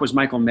next stop was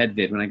Michael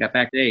Medved when I got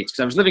back to AIDS,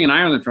 because I was living in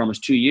Ireland for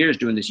almost 2 years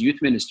doing this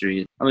youth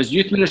ministry. I was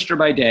youth minister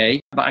by day,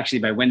 actually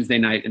by Wednesday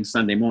night and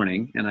Sunday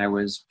morning, and I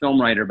was film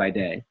writer by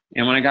day.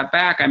 And when I got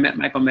back, I met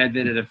Michael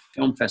Medved at a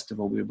film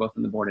festival. We were both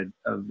on the board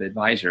of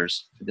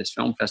advisors for this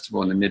film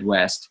festival in the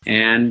Midwest.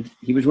 And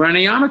he was wearing a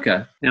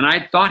yarmulke. And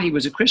I thought he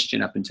was a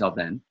Christian up until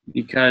then,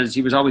 because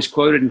he was always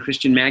quoted in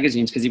Christian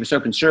magazines because he was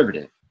so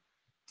conservative.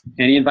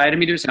 And he invited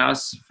me to his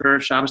house for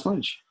Shabbos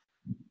lunch.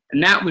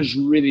 And that was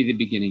really the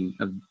beginning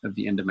of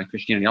the end of my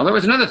Christianity. Although it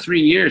was another 4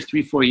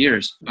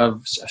 years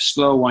of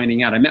slow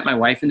winding out. I met my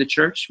wife in the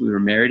church. We were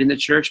married in the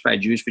church by a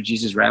Jews for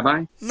Jesus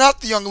rabbi. Not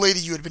the young lady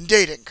you had been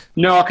dating.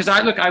 No, because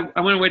I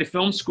went away to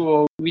film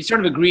school. We sort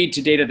of agreed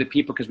to date other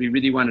people because we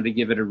really wanted to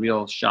give it a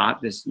real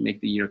shot,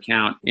 make the year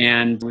count.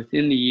 And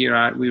within the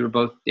year, we were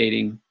both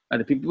dating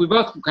other people. We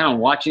both kind of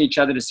watching each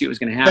other to see what was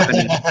going to happen.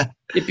 And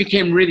it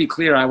became really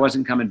clear I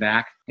wasn't coming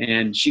back.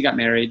 And she got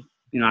married.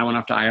 I went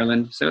off to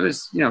Ireland. So it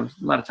was, a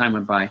lot of time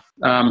went by.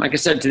 Like I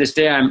said, to this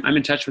day, I'm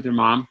in touch with her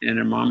mom, and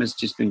her mom has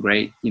just been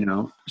great,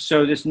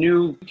 So this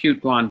new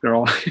cute blonde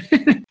girl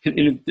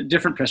in a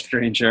different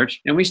Presbyterian church,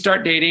 and we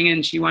start dating,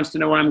 and she wants to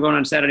know where I'm going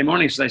on Saturday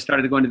morning. So I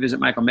started going to visit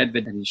Michael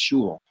Medved at his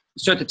shul.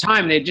 So at the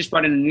time, they had just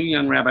brought in a new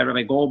young rabbi,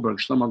 Rabbi Goldberg,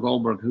 Shlomo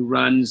Goldberg, who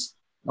runs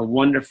a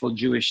wonderful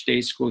Jewish day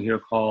school here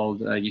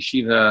called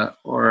Yeshiva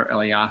or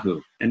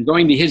Eliyahu. And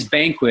going to his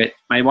banquet,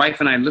 my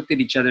wife and I looked at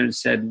each other and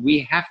said,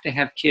 we have to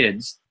have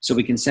kids so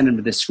we can send them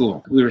to this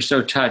school. We were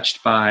so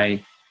touched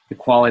by the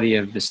quality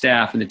of the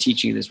staff and the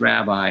teaching of this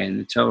rabbi and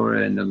the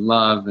Torah and the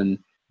love, and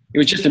it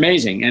was just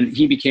amazing. And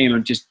he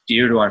became just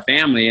dear to our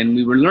family, and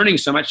we were learning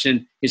so much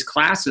in his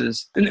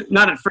classes. And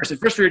not at first. At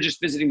first, we were just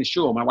visiting the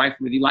shul. My wife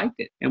really liked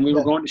it, and we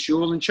were going to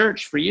shul and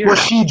church for years. Was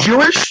she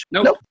Jewish?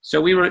 Nope.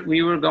 So we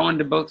were going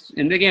to both.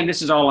 And again,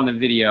 this is all on the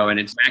video, and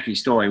it's a wacky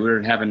story. We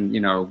were having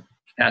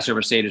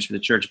Passover Seder's for the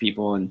church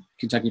people and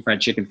Kentucky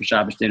Fried Chicken for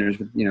Shabbos dinners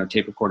with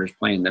tape recorders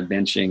playing the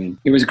benching, and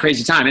it was a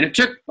crazy time. And it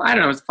took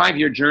it was a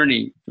 5-year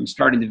journey from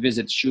starting to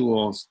visit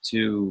shuls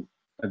to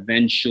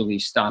eventually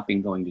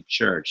stopping going to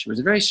church. It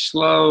was a very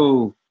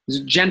slow, it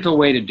was a gentle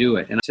way to do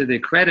it. And to the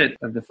credit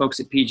of the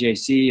folks at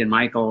PJC and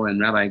Michael and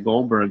Rabbi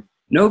Goldberg,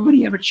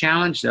 nobody ever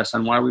challenged us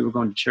on why we were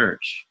going to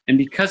church. And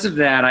because of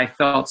that, I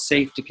felt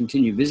safe to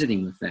continue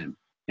visiting with them.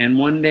 And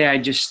one day I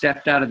just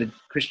stepped out of the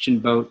Christian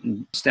boat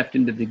and stepped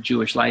into the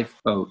Jewish life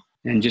boat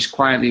and just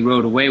quietly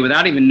rowed away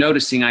without even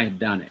noticing I had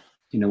done it,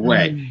 in a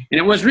way. And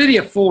it was really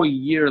a full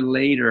year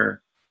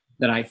later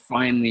that I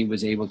finally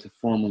was able to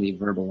formally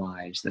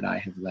verbalize that I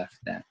have left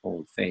that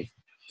old faith.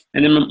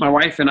 And then my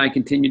wife and I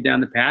continued down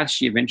the path.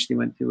 She eventually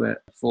went through a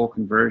full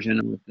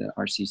conversion with the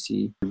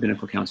RCC,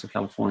 Rabbinical Council of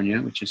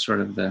California, which is sort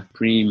of the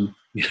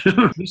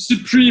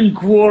supreme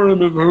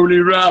quorum of holy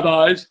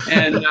rabbis,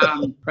 and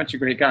a bunch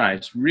of great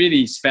guys,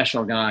 really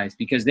special guys,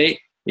 because they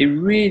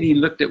really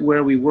looked at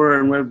where we were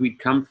and where we'd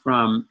come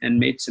from and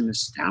made some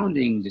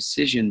astounding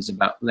decisions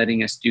about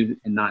letting us do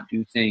and not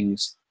do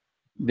things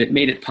that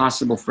made it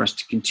possible for us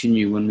to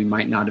continue when we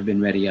might not have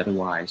been ready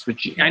otherwise.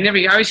 Which I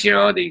always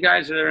hear, you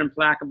guys are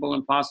implacable,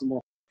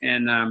 impossible.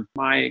 And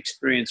my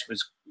experience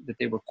was that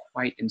they were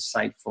quite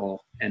insightful.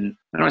 And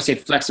I don't want to say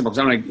flexible,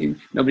 because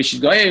nobody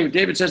should go, hey,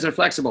 David says they're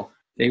flexible.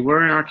 They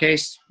were, in our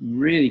case,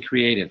 really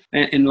creative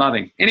and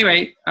loving.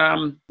 Anyway,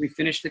 we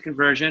finished the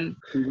conversion.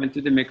 We went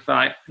through the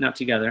mikvah, not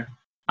together.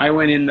 I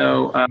went in,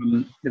 though.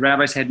 The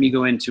rabbis had me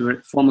go in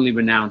to formally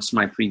renounce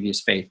my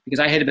previous faith, because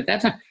I had, at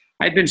that time,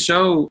 I'd been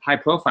so high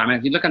profile.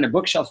 If you look on the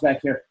bookshelves back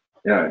here,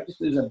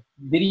 there's a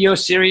video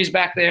series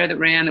back there that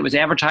ran, that was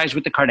advertised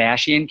with the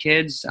Kardashian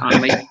kids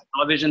on late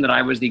television that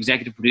I was the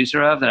executive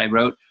producer of, that I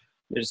wrote.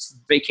 There's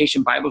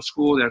Vacation Bible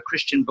School. There are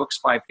Christian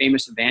books by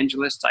famous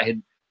evangelists. I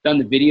had done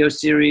the video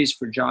series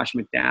for Josh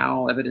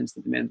McDowell, not Evidence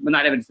of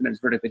the Men's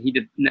Verdict, but he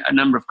did a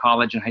number of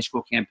college and high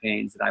school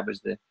campaigns that I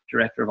was the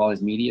director of all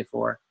his media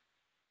for.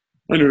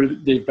 Under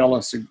Dave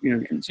Bellis,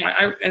 So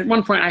at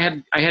one point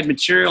I had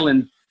material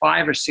in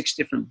 5 or 6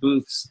 different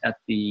booths at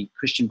the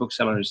Christian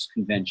Booksellers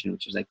Convention,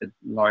 which is like the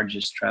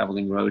largest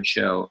traveling road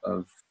show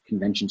of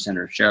convention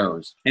center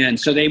shows. And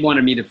so they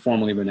wanted me to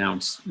formally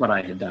renounce what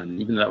I had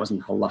done, even though that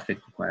wasn't a halachic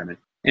requirement.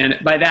 And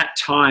by that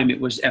time, it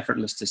was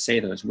effortless to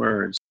say those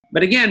words.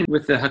 But again,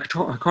 with the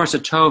Hakor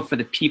Satov for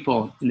the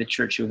people in the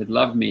church who had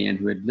loved me and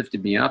who had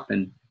lifted me up,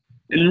 and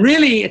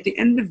really, at the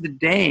end of the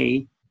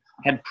day,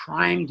 had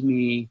primed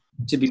me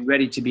to be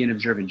ready to be an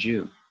observant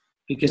Jew.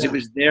 because it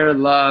was their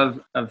love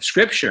of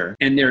Scripture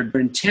and their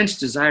intense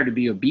desire to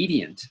be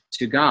obedient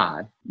to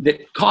God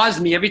that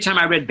caused me, every time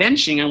I read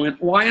benching, I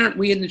went, why aren't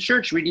we in the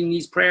church reading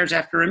these prayers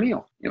after a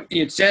meal?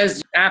 It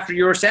says, after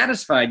you're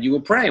satisfied, you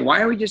will pray.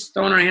 Why are we just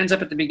throwing our hands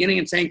up at the beginning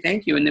and saying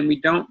thank you, and then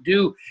we don't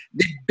do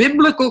the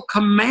biblical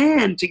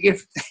command to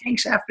give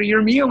thanks after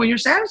your meal when you're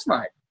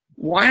satisfied?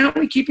 Why aren't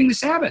we keeping the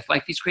Sabbath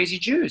like these crazy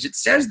Jews? It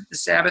says that the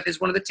Sabbath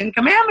is one of the 10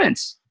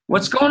 commandments.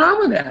 What's going on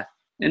with that?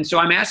 And so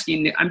I'm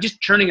just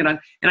turning it on.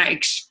 And I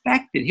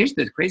expected, here's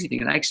the crazy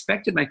thing, and I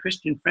expected my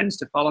Christian friends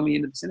to follow me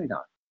into the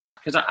synagogue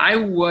because I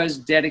was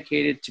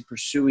dedicated to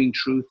pursuing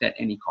truth at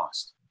any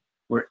cost.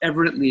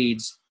 Wherever it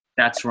leads,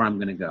 that's where I'm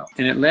going to go.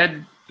 And it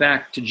led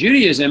back to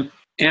Judaism.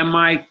 And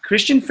my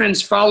Christian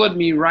friends followed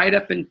me right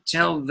up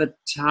until the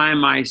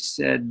time I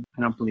said,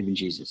 I don't believe in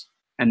Jesus.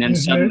 And then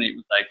suddenly it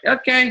was like,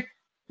 okay,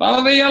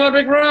 follow the yellow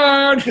brick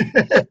road.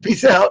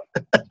 Peace out.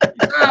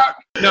 Peace out.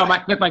 No,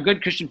 my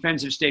good Christian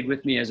friends have stayed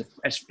with me as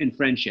in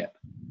friendship.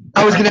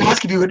 I was going to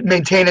ask if you would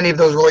maintain any of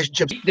those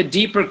relationships. The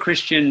deeper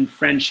Christian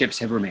friendships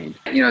have remained.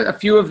 A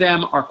few of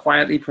them are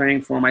quietly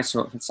praying for my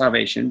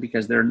salvation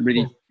because they're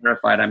really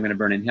terrified I'm going to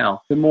burn in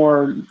hell. The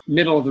more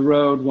middle of the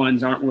road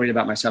ones aren't worried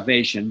about my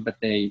salvation, but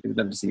they would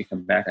love to see me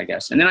come back, I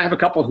guess. And then I have a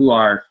couple who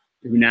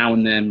now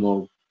and then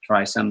will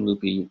try some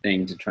loopy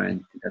thing to try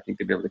and, I think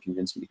they'll be able to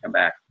convince me to come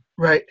back.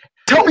 Right.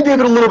 Tell me,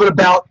 David, a little bit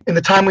about, in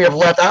the time we have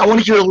left, I want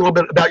to hear a little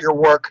bit about your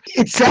work.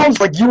 It sounds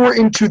like you were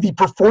into the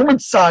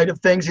performance side of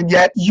things, and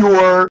yet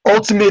your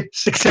ultimate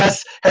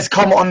success has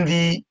come on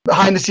the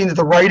behind the scenes of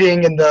the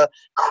writing and the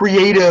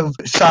creative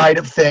side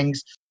of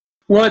things.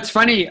 Well, it's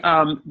funny.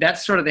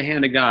 That's sort of the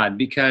hand of God,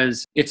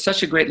 because it's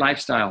such a great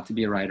lifestyle to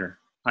be a writer.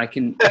 I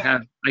can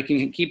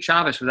keep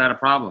Shabbos without a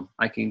problem.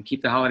 I can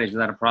keep the holidays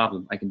without a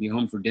problem. I can be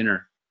home for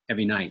dinner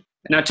every night.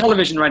 Now,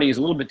 television writing is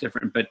a little bit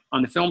different, but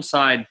on the film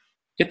side,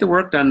 get the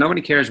work done.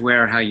 Nobody cares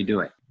where or how you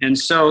do it. And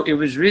so it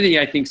was really,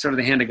 I think, sort of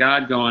the hand of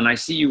God going, I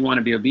see you want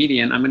to be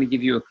obedient. I'm going to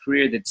give you a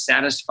career that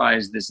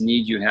satisfies this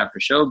need you have for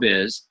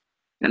showbiz.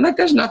 And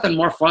there's nothing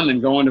more fun than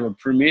going to a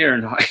premiere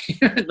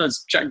and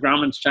those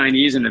Grauman's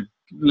Chinese and a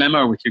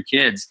limo with your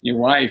kids, your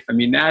wife. I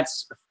mean,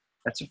 that's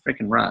a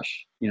freaking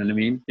rush. You know what I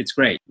mean? It's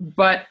great.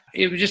 But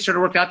it just sort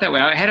of worked out that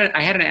way. I had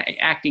an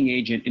acting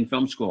agent in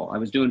film school. I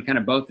was doing kind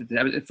of both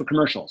for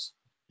commercials.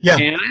 Yeah.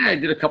 And I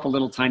did a couple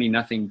little tiny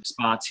nothing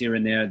spots here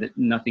and there that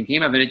nothing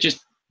came of it.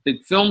 The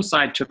film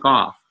side took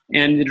off.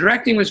 And the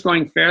directing was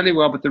going fairly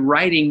well, but the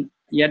writing,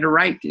 you had to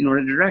write in order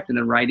to direct, and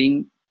the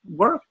writing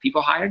worked.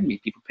 People hired me.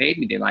 People paid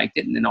me. They liked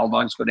it. And then All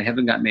Dogs Go to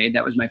Heaven got made.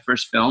 That was my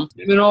first film.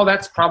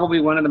 That's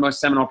probably one of the most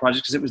seminal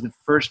projects because it was the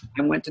first.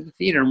 I went to the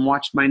theater and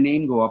watched my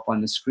name go up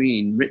on the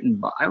screen,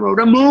 I wrote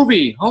a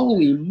movie.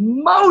 Holy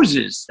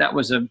Moses. That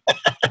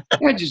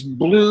just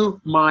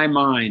blew my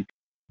mind.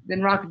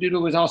 Then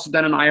Rockadoodle was also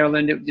done in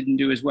Ireland. It didn't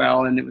do as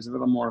well, and it was a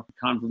little more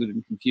convoluted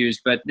and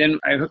confused. But then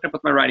I hooked up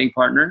with my writing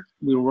partner.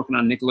 We were working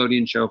on a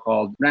Nickelodeon show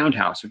called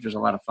Roundhouse, which was a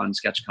lot of fun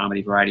sketch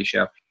comedy variety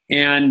show.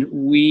 And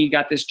we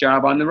got this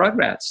job on the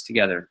Rugrats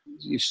together.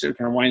 You sort of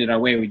kind of winded our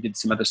way. We did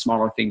some other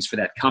smaller things for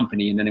that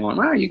company. And then they went,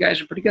 wow, you guys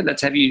are pretty good.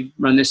 Let's have you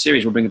run this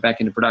series. We'll bring it back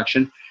into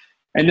production.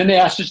 And then they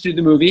asked us to do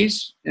the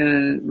movies,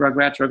 and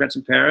Rugrats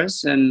in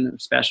Paris,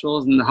 and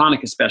specials, and the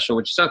Hanukkah special,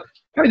 which so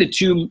probably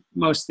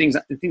the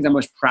things I'm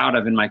most proud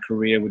of in my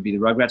career would be the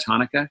Rugrats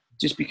Hanukkah,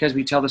 just because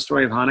we tell the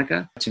story of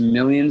Hanukkah to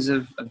millions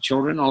of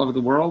children all over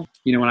the world.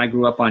 When I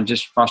grew up on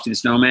just Frosty the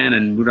Snowman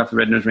and Rudolph the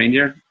Red-Nosed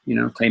Reindeer,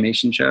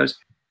 claymation shows.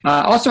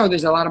 Also,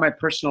 there's a lot of my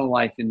personal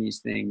life in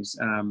these things.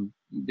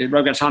 The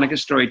Rugrats Hanukkah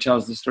story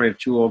tells the story of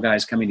two old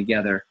guys coming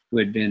together who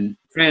had been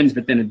friends,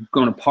 but then had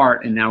gone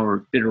apart and now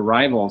were bitter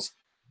rivals.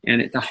 And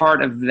at the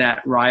heart of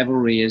that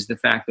rivalry is the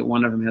fact that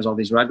one of them has all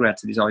these Rugrats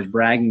that he's always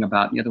bragging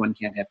about, and the other one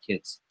can't have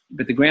kids.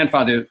 But the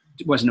grandfather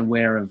wasn't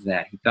aware of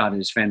that. He thought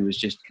his friend was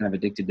just kind of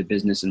addicted to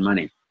business and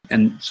money.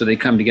 And so they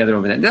come together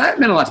over that. That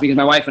meant a lot to me because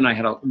my wife and I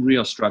had a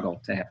real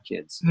struggle to have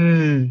kids.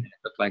 It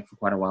looked like for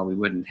quite a while we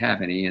wouldn't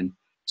have any. And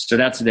so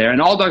that's there.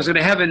 And All Dogs Go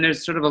to Heaven,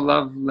 there's sort of a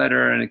love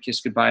letter and a kiss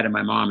goodbye to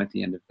my mom at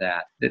the end of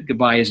that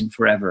goodbye isn't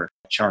forever.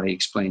 Charlie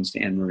explains to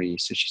Anne-Marie,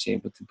 so she's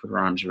able to put her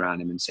arms around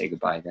him and say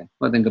goodbye then.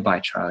 Well, then goodbye,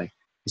 Charlie,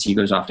 as he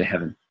goes off to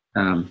heaven.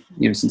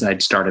 Since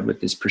I'd started with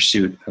this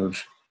pursuit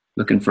of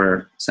looking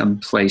for some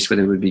place where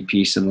there would be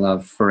peace and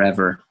love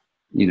forever,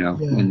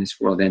 when this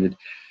world ended.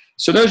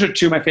 So those are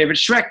two of my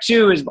favorites. Shrek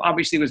 2 was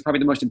probably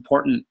the most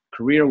important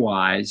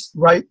career-wise.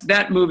 Right.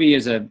 That movie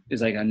is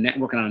like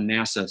working on a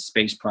NASA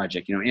space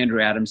project.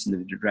 Andrew Adamson,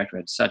 the director,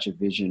 had such a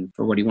vision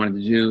for what he wanted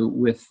to do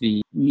with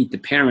the meet the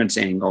parents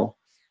angle.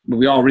 But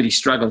we all really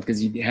struggled because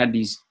he had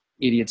these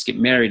idiots get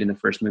married in the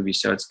first movie.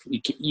 So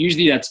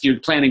usually you're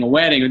planning a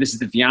wedding or this is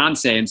the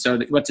fiance. And so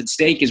what's at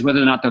stake is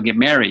whether or not they'll get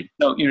married.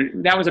 So,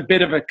 that was a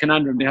bit of a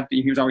conundrum.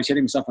 He was always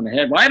hitting himself on the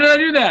head. Why did I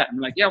do that? I'm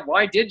like, yeah,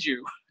 why did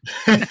you?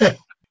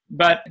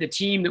 But the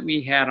team that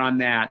we had on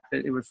that,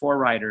 there were 4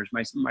 writers.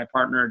 My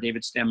partner,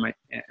 David Stem,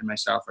 and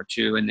myself are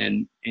 2. And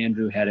then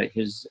Andrew had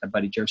his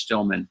buddy, Joe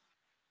Stillman.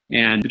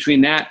 And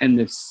between that and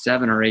the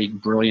 7 or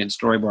 8 brilliant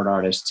storyboard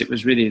artists, it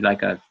was really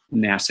like a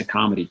NASA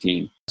comedy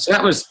team. So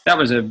that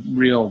was a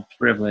real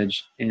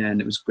privilege, and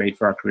it was great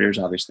for our careers,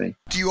 obviously.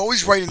 Do you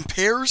always write in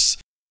pairs?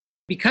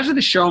 Because of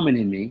the showman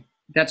in me,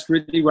 that's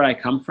really where I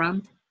come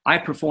from. I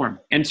perform.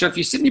 And so if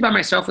you sit me by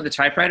myself with a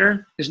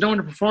typewriter, there's no one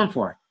to perform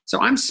for. So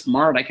I'm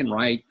smart. I can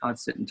write. I'll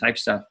sit and type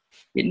stuff.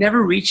 It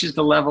never reaches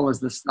the level as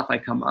the stuff I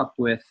come up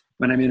with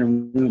when I'm in a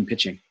room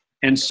pitching.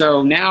 And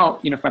so now,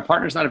 if my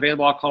partner's not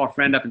available, I'll call a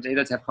friend up and say, hey,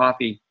 let's have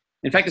coffee.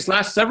 In fact, this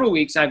last several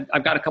weeks, I've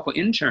got a couple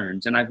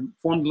interns, and I've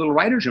formed a little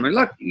writer's room. And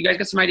look, you guys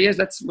got some ideas?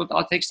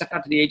 I'll take stuff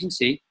out to the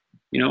agency.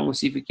 We'll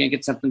see if we can't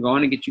get something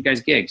going and get you guys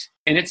gigs.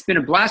 And it's been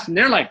a blast.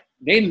 And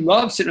they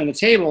love sitting on the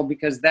table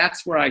because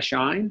that's where I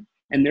shine,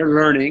 and they're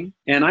learning.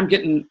 And I'm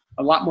getting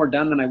a lot more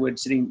done than I would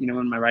sitting,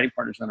 when my writing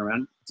partner's not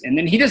around. And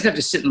then he doesn't have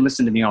to sit and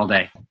listen to me all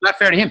day. Not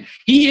fair to him.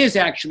 He is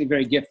actually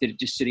very gifted at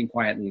just sitting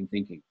quietly and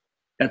thinking.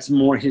 That's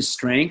more his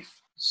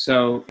strength.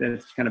 So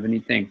that's kind of a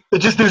neat thing.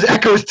 There's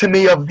echoes to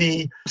me of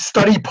the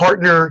study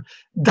partner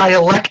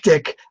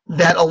dialectic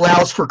that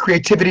allows for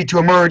creativity to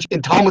emerge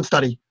in Talmud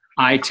study.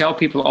 I tell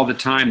people all the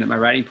time that my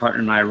writing partner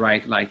and I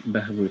write like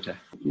Beharuta.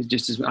 It's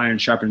just as iron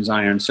sharpens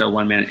iron, so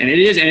one man. And it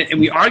is, and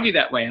we argue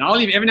that way. And I'll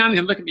even, every now and then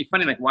he'll look at me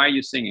funny, like, why are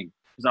you singing?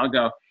 Because I'll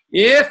go,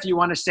 if you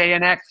want to say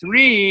in Act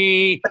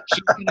 3,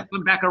 she's going to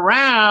come back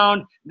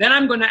around, then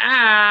I'm going to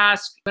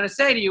ask, I'm going to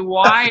say to you,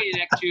 why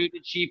in Act 2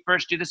 did she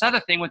first do this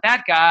other thing with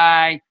that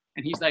guy?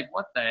 And he's like,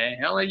 what the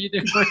hell are you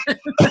doing?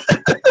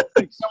 It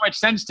makes so much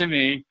sense to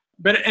me.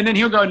 And then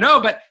he'll go, no,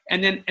 but,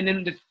 and then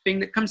the thing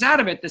that comes out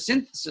of it, the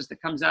synthesis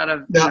that comes out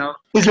of,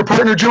 Is your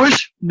partner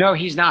Jewish? No,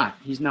 he's not.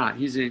 He's not.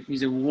 He's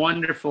a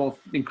wonderful,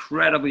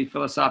 incredibly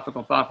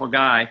philosophical, thoughtful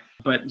guy,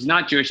 but he's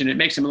not Jewish, and it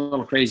makes him a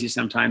little crazy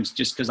sometimes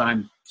just because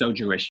I'm so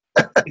Jewish.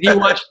 He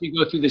watched me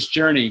go through this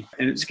journey,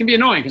 and it's going to be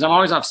annoying because I'm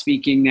always off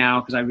speaking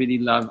now because I really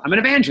I'm an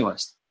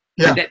evangelist.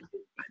 Yeah.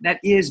 That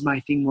is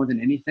my thing more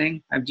than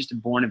anything. I'm just a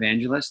born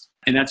evangelist.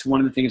 And that's one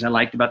of the things I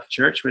liked about the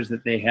church was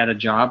that they had a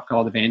job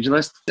called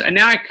evangelist. And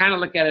now I kind of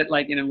look at it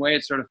like in a way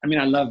it's sort of,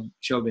 I love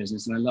show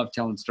business and I love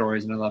telling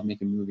stories and I love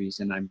making movies.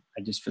 And I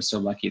just feel so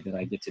lucky that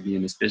I get to be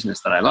in this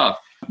business that I love.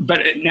 But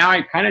now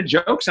I kind of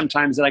joke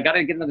sometimes that I got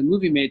to get another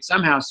movie made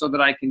somehow so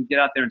that I can get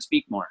out there and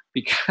speak more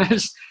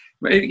because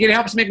it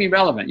helps make me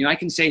relevant. I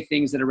can say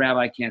things that a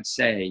rabbi can't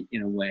say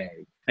in a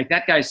way. Like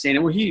that guy's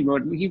saying, well, he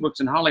works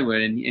in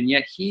Hollywood, and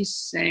yet he's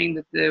saying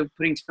that the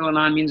putting tefillin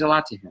on means a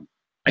lot to him.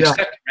 I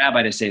expect the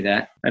rabbi to say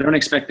that. I don't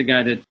expect the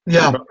guy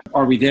that,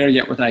 are we there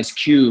yet with Ice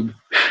Cube,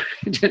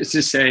 to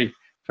say,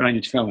 put on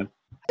your tefillin.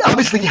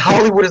 Obviously,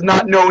 Hollywood is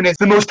not known as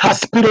the most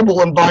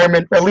hospitable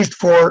environment, at least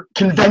for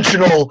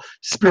conventional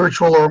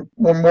spiritual or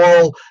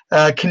moral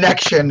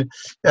connection,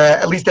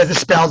 at least as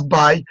espoused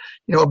by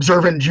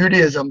observant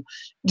Judaism.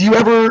 Do you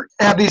ever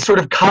have these sort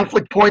of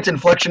conflict points,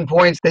 inflection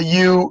points that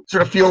you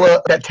sort of feel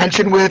that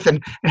tension with,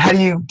 and how do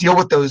you deal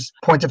with those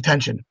points of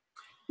tension?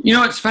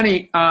 It's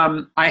funny.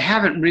 I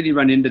haven't really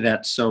run into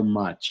that so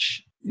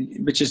much,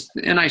 which is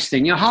a nice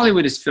thing.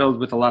 Hollywood is filled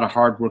with a lot of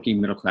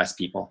hardworking middle-class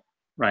people,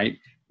 right?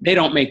 They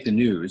don't make the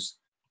news,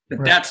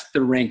 but that's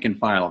the rank and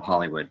file of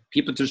Hollywood.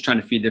 People just trying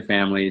to feed their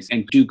families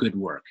and do good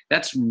work.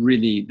 That's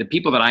really the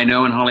people that I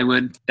know in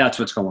Hollywood. That's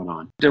what's going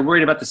on. They're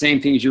worried about the same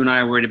things you and I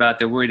are worried about.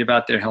 They're worried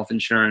about their health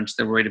insurance.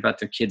 They're worried about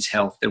their kids'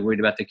 health. They're worried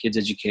about their kids'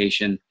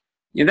 education.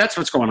 That's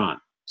what's going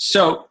on.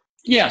 So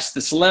yes,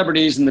 the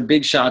celebrities and the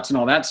big shots and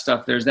all that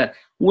stuff, there's that.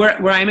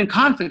 Where I'm in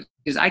conflict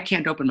is I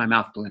can't open my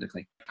mouth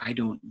politically. I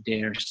don't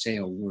dare say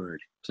a word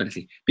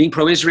politically. Being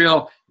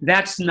pro-Israel,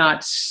 that's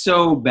not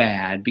so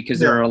bad because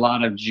there are a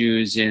lot of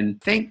Jews in.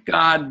 Thank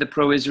God the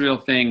pro-Israel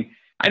thing.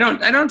 I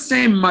don't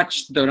say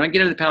much though. I don't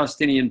get into the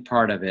Palestinian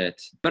part of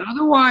it. But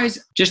otherwise,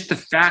 just the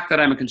fact that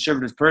I'm a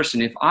conservative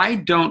person, if I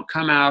don't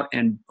come out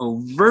and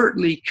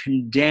overtly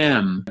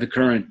condemn the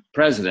current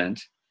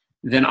president,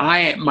 then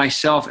I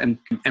myself am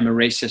a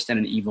racist and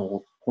an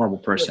evil, horrible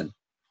person.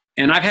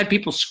 And I've had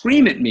people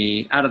scream at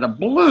me out of the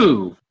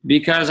blue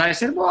because I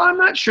said, well, I'm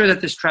not sure that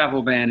this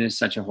travel ban is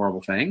such a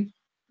horrible thing.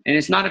 And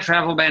it's not a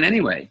travel ban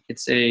anyway.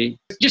 It's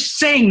just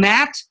saying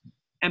that,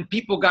 and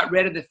people got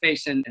red in the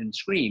face and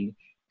screamed.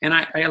 And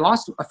I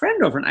lost a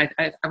friend over it.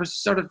 And I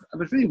was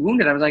really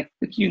wounded. I was like,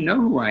 look, you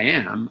know who I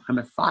am. I'm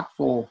a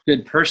thoughtful,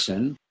 good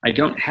person. I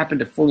don't happen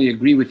to fully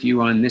agree with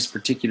you on this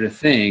particular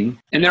thing.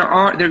 And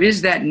there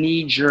is that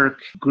knee-jerk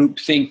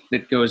groupthink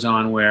that goes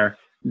on where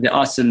the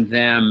us and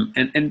them,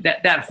 and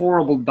that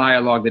horrible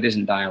dialogue that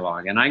isn't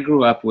dialogue. And I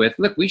grew up with,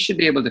 look, we should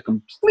be able to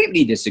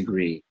completely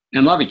disagree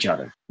and love each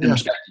other and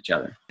respect each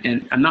other.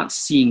 And I'm not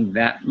seeing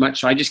that much,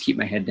 so I just keep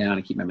my head down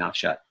and keep my mouth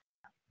shut.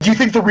 Do you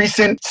think the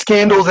recent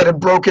scandals that have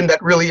broken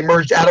that really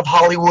emerged out of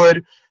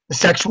Hollywood, the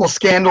sexual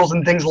scandals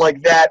and things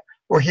like that,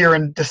 were here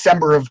in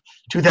December of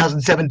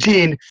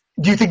 2017,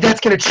 do you think that's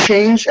going to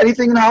change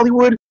anything in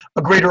Hollywood?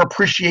 A greater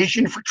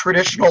appreciation for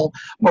traditional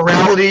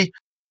morality?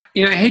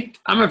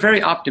 I'm a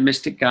very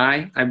optimistic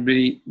guy.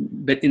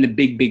 But in the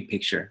big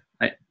picture,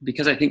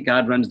 because I think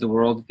God runs the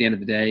world at the end of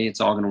the day,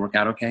 it's all going to work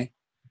out okay.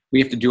 We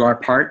have to do our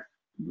part.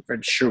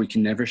 I'm sure we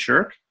can never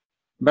shirk.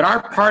 But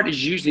our part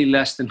is usually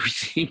less than we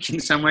think in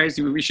some ways.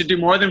 We should do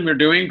more than we're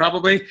doing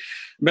probably.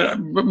 But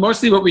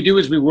mostly what we do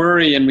is we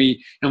worry and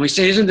we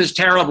say, isn't this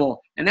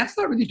terrible? And that's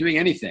not really doing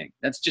anything.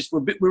 That's just,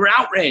 we're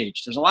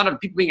outraged. There's a lot of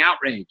people being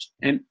outraged.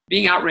 And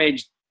being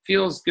outraged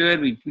feels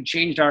good. We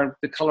changed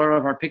the color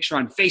of our picture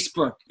on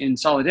Facebook in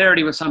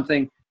solidarity with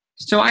something.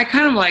 So I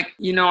kind of like,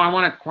 I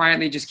want to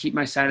quietly just keep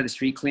my side of the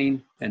street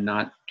clean and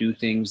not do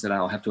things that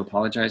I'll have to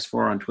apologize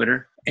for on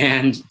Twitter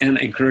and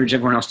encourage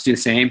everyone else to do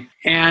the same.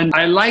 And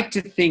I like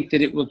to think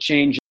that it will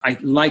change. I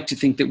like to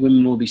think that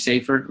women will be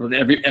safer, or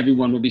that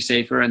everyone will be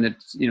safer, and that,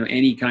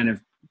 any kind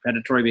of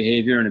predatory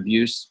behavior and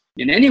abuse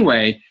in any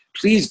way,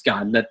 please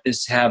God, let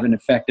this have an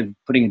effect of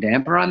putting a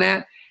damper on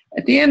that.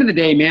 At the end of the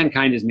day,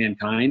 mankind is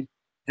mankind.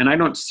 And I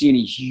don't see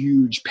any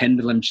huge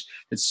pendulums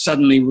that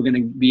suddenly we're going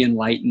to be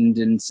enlightened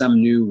in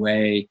some new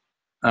way.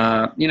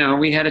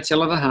 We had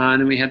Attila the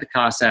Hun and we had the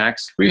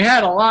Cossacks. We've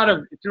had a lot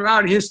of,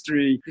 throughout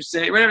history,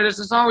 crusade, whatever,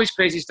 there's always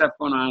crazy stuff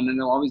going on, and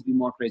there'll always be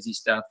more crazy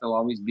stuff. There'll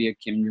always be a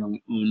Kim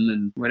Jong-un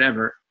and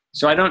whatever.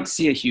 So I don't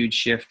see a huge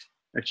shift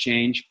or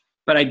change.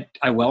 But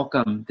I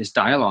welcome this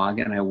dialogue,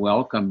 and I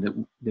welcome that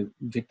the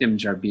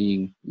victims are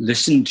being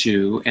listened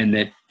to, and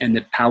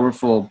that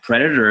powerful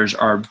predators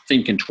are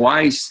thinking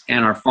twice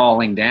and are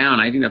falling down.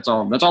 I think that's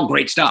all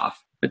great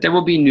stuff. But there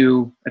will be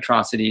new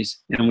atrocities,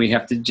 and we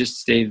have to just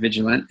stay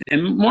vigilant.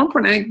 And more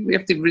importantly, I think we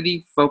have to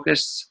really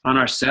focus on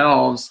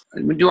ourselves.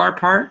 We do our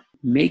part.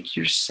 Make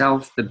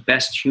yourself the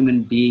best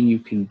human being you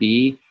can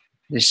be.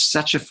 There's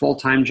such a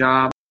full-time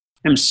job.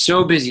 I'm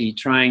so busy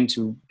trying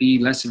to be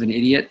less of an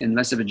idiot and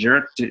less of a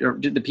jerk to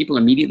the people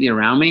immediately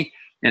around me.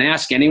 And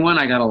ask anyone,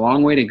 I got a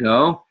long way to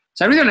go.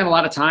 So I really don't have a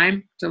lot of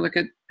time to look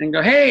at and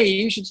go, hey,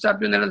 you should stop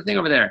doing that other thing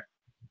over there.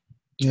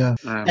 Yeah.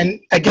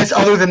 And I guess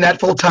other than that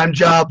full-time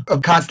job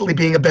of constantly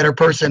being a better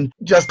person,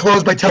 just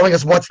close by telling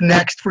us what's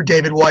next for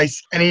David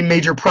Weiss. Any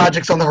major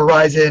projects on the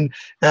horizon?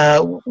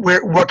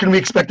 What can we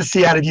expect to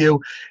see out of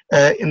you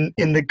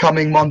in the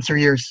coming months or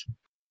years?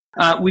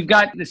 We've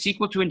got the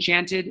sequel to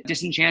Enchanted.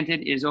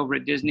 Disenchanted is over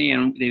at Disney,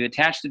 and they've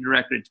attached the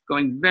director. It's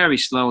going very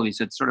slowly,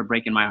 so it's sort of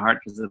breaking my heart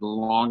because the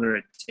longer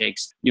it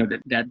takes,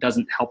 that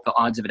doesn't help the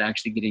odds of it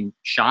actually getting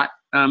shot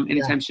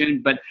anytime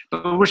soon. But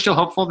we're still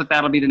hopeful that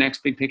that'll be the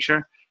next big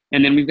picture.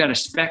 And then we've got a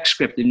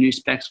new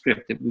spec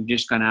script that we've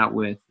just gone out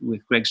with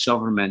Greg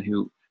Silverman,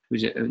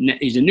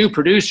 he's a new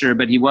producer,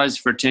 but he was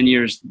for 10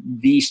 years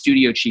the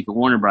studio chief at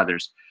Warner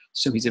Brothers.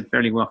 So he's a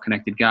fairly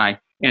well-connected guy.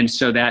 And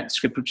so that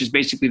script, which is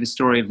basically the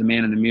story of the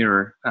man in the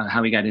mirror,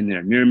 how he got in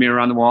there. Mirror, mirror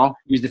on the wall.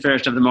 He's the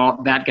fairest of them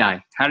all. That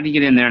guy. How did he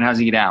get in there and how does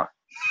he get out?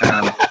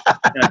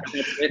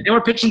 They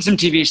were pitching some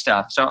TV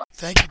stuff. So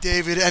thank you,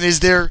 David. And is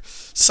there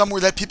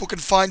somewhere that people can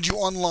find you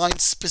online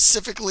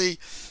specifically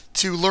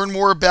to learn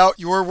more about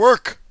your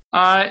work?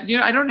 I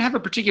don't have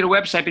a particular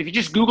website, but if you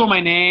just Google my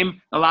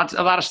name, a lot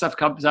of stuff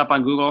comes up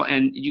on Google,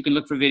 and you can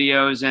look for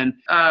videos. And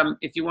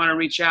if you want to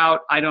reach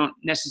out, I don't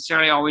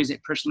necessarily always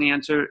personally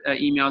answer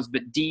emails,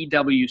 but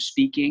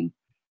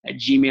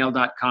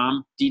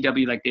dwspeaking@gmail.com.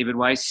 DW like David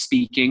Weiss,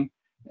 speaking.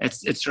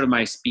 It's sort of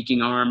my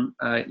speaking arm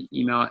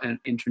email, and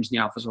interns in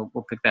the office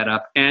will pick that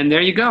up. And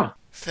there you go.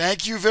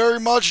 Thank you very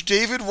much,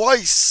 David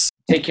Weiss.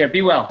 Take care.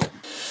 Be well.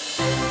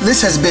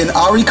 This has been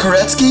Ari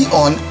Koretsky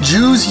on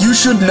Jews You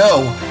Should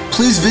Know.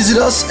 Please visit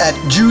us at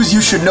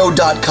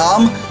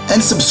JewsYouShouldKnow.com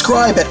and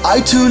subscribe at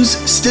iTunes,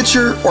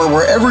 Stitcher, or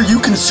wherever you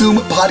consume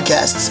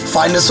podcasts.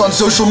 Find us on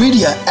social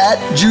media at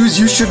Jews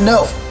You Should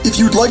Know. If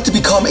you'd like to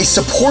become a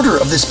supporter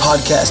of this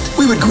podcast,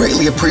 we would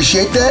greatly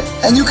appreciate that,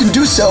 and you can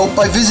do so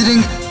by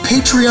visiting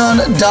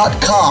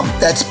patreon.com.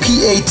 That's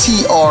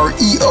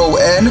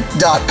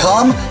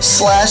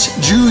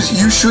patreon.com/Jews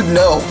You Should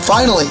Know.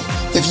 Finally,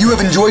 if you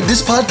have enjoyed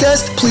this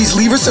podcast, please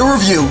leave us a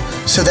review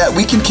so that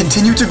we can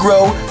continue to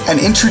grow and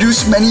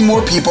introduce many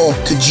more people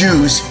to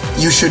Jews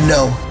You Should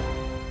Know.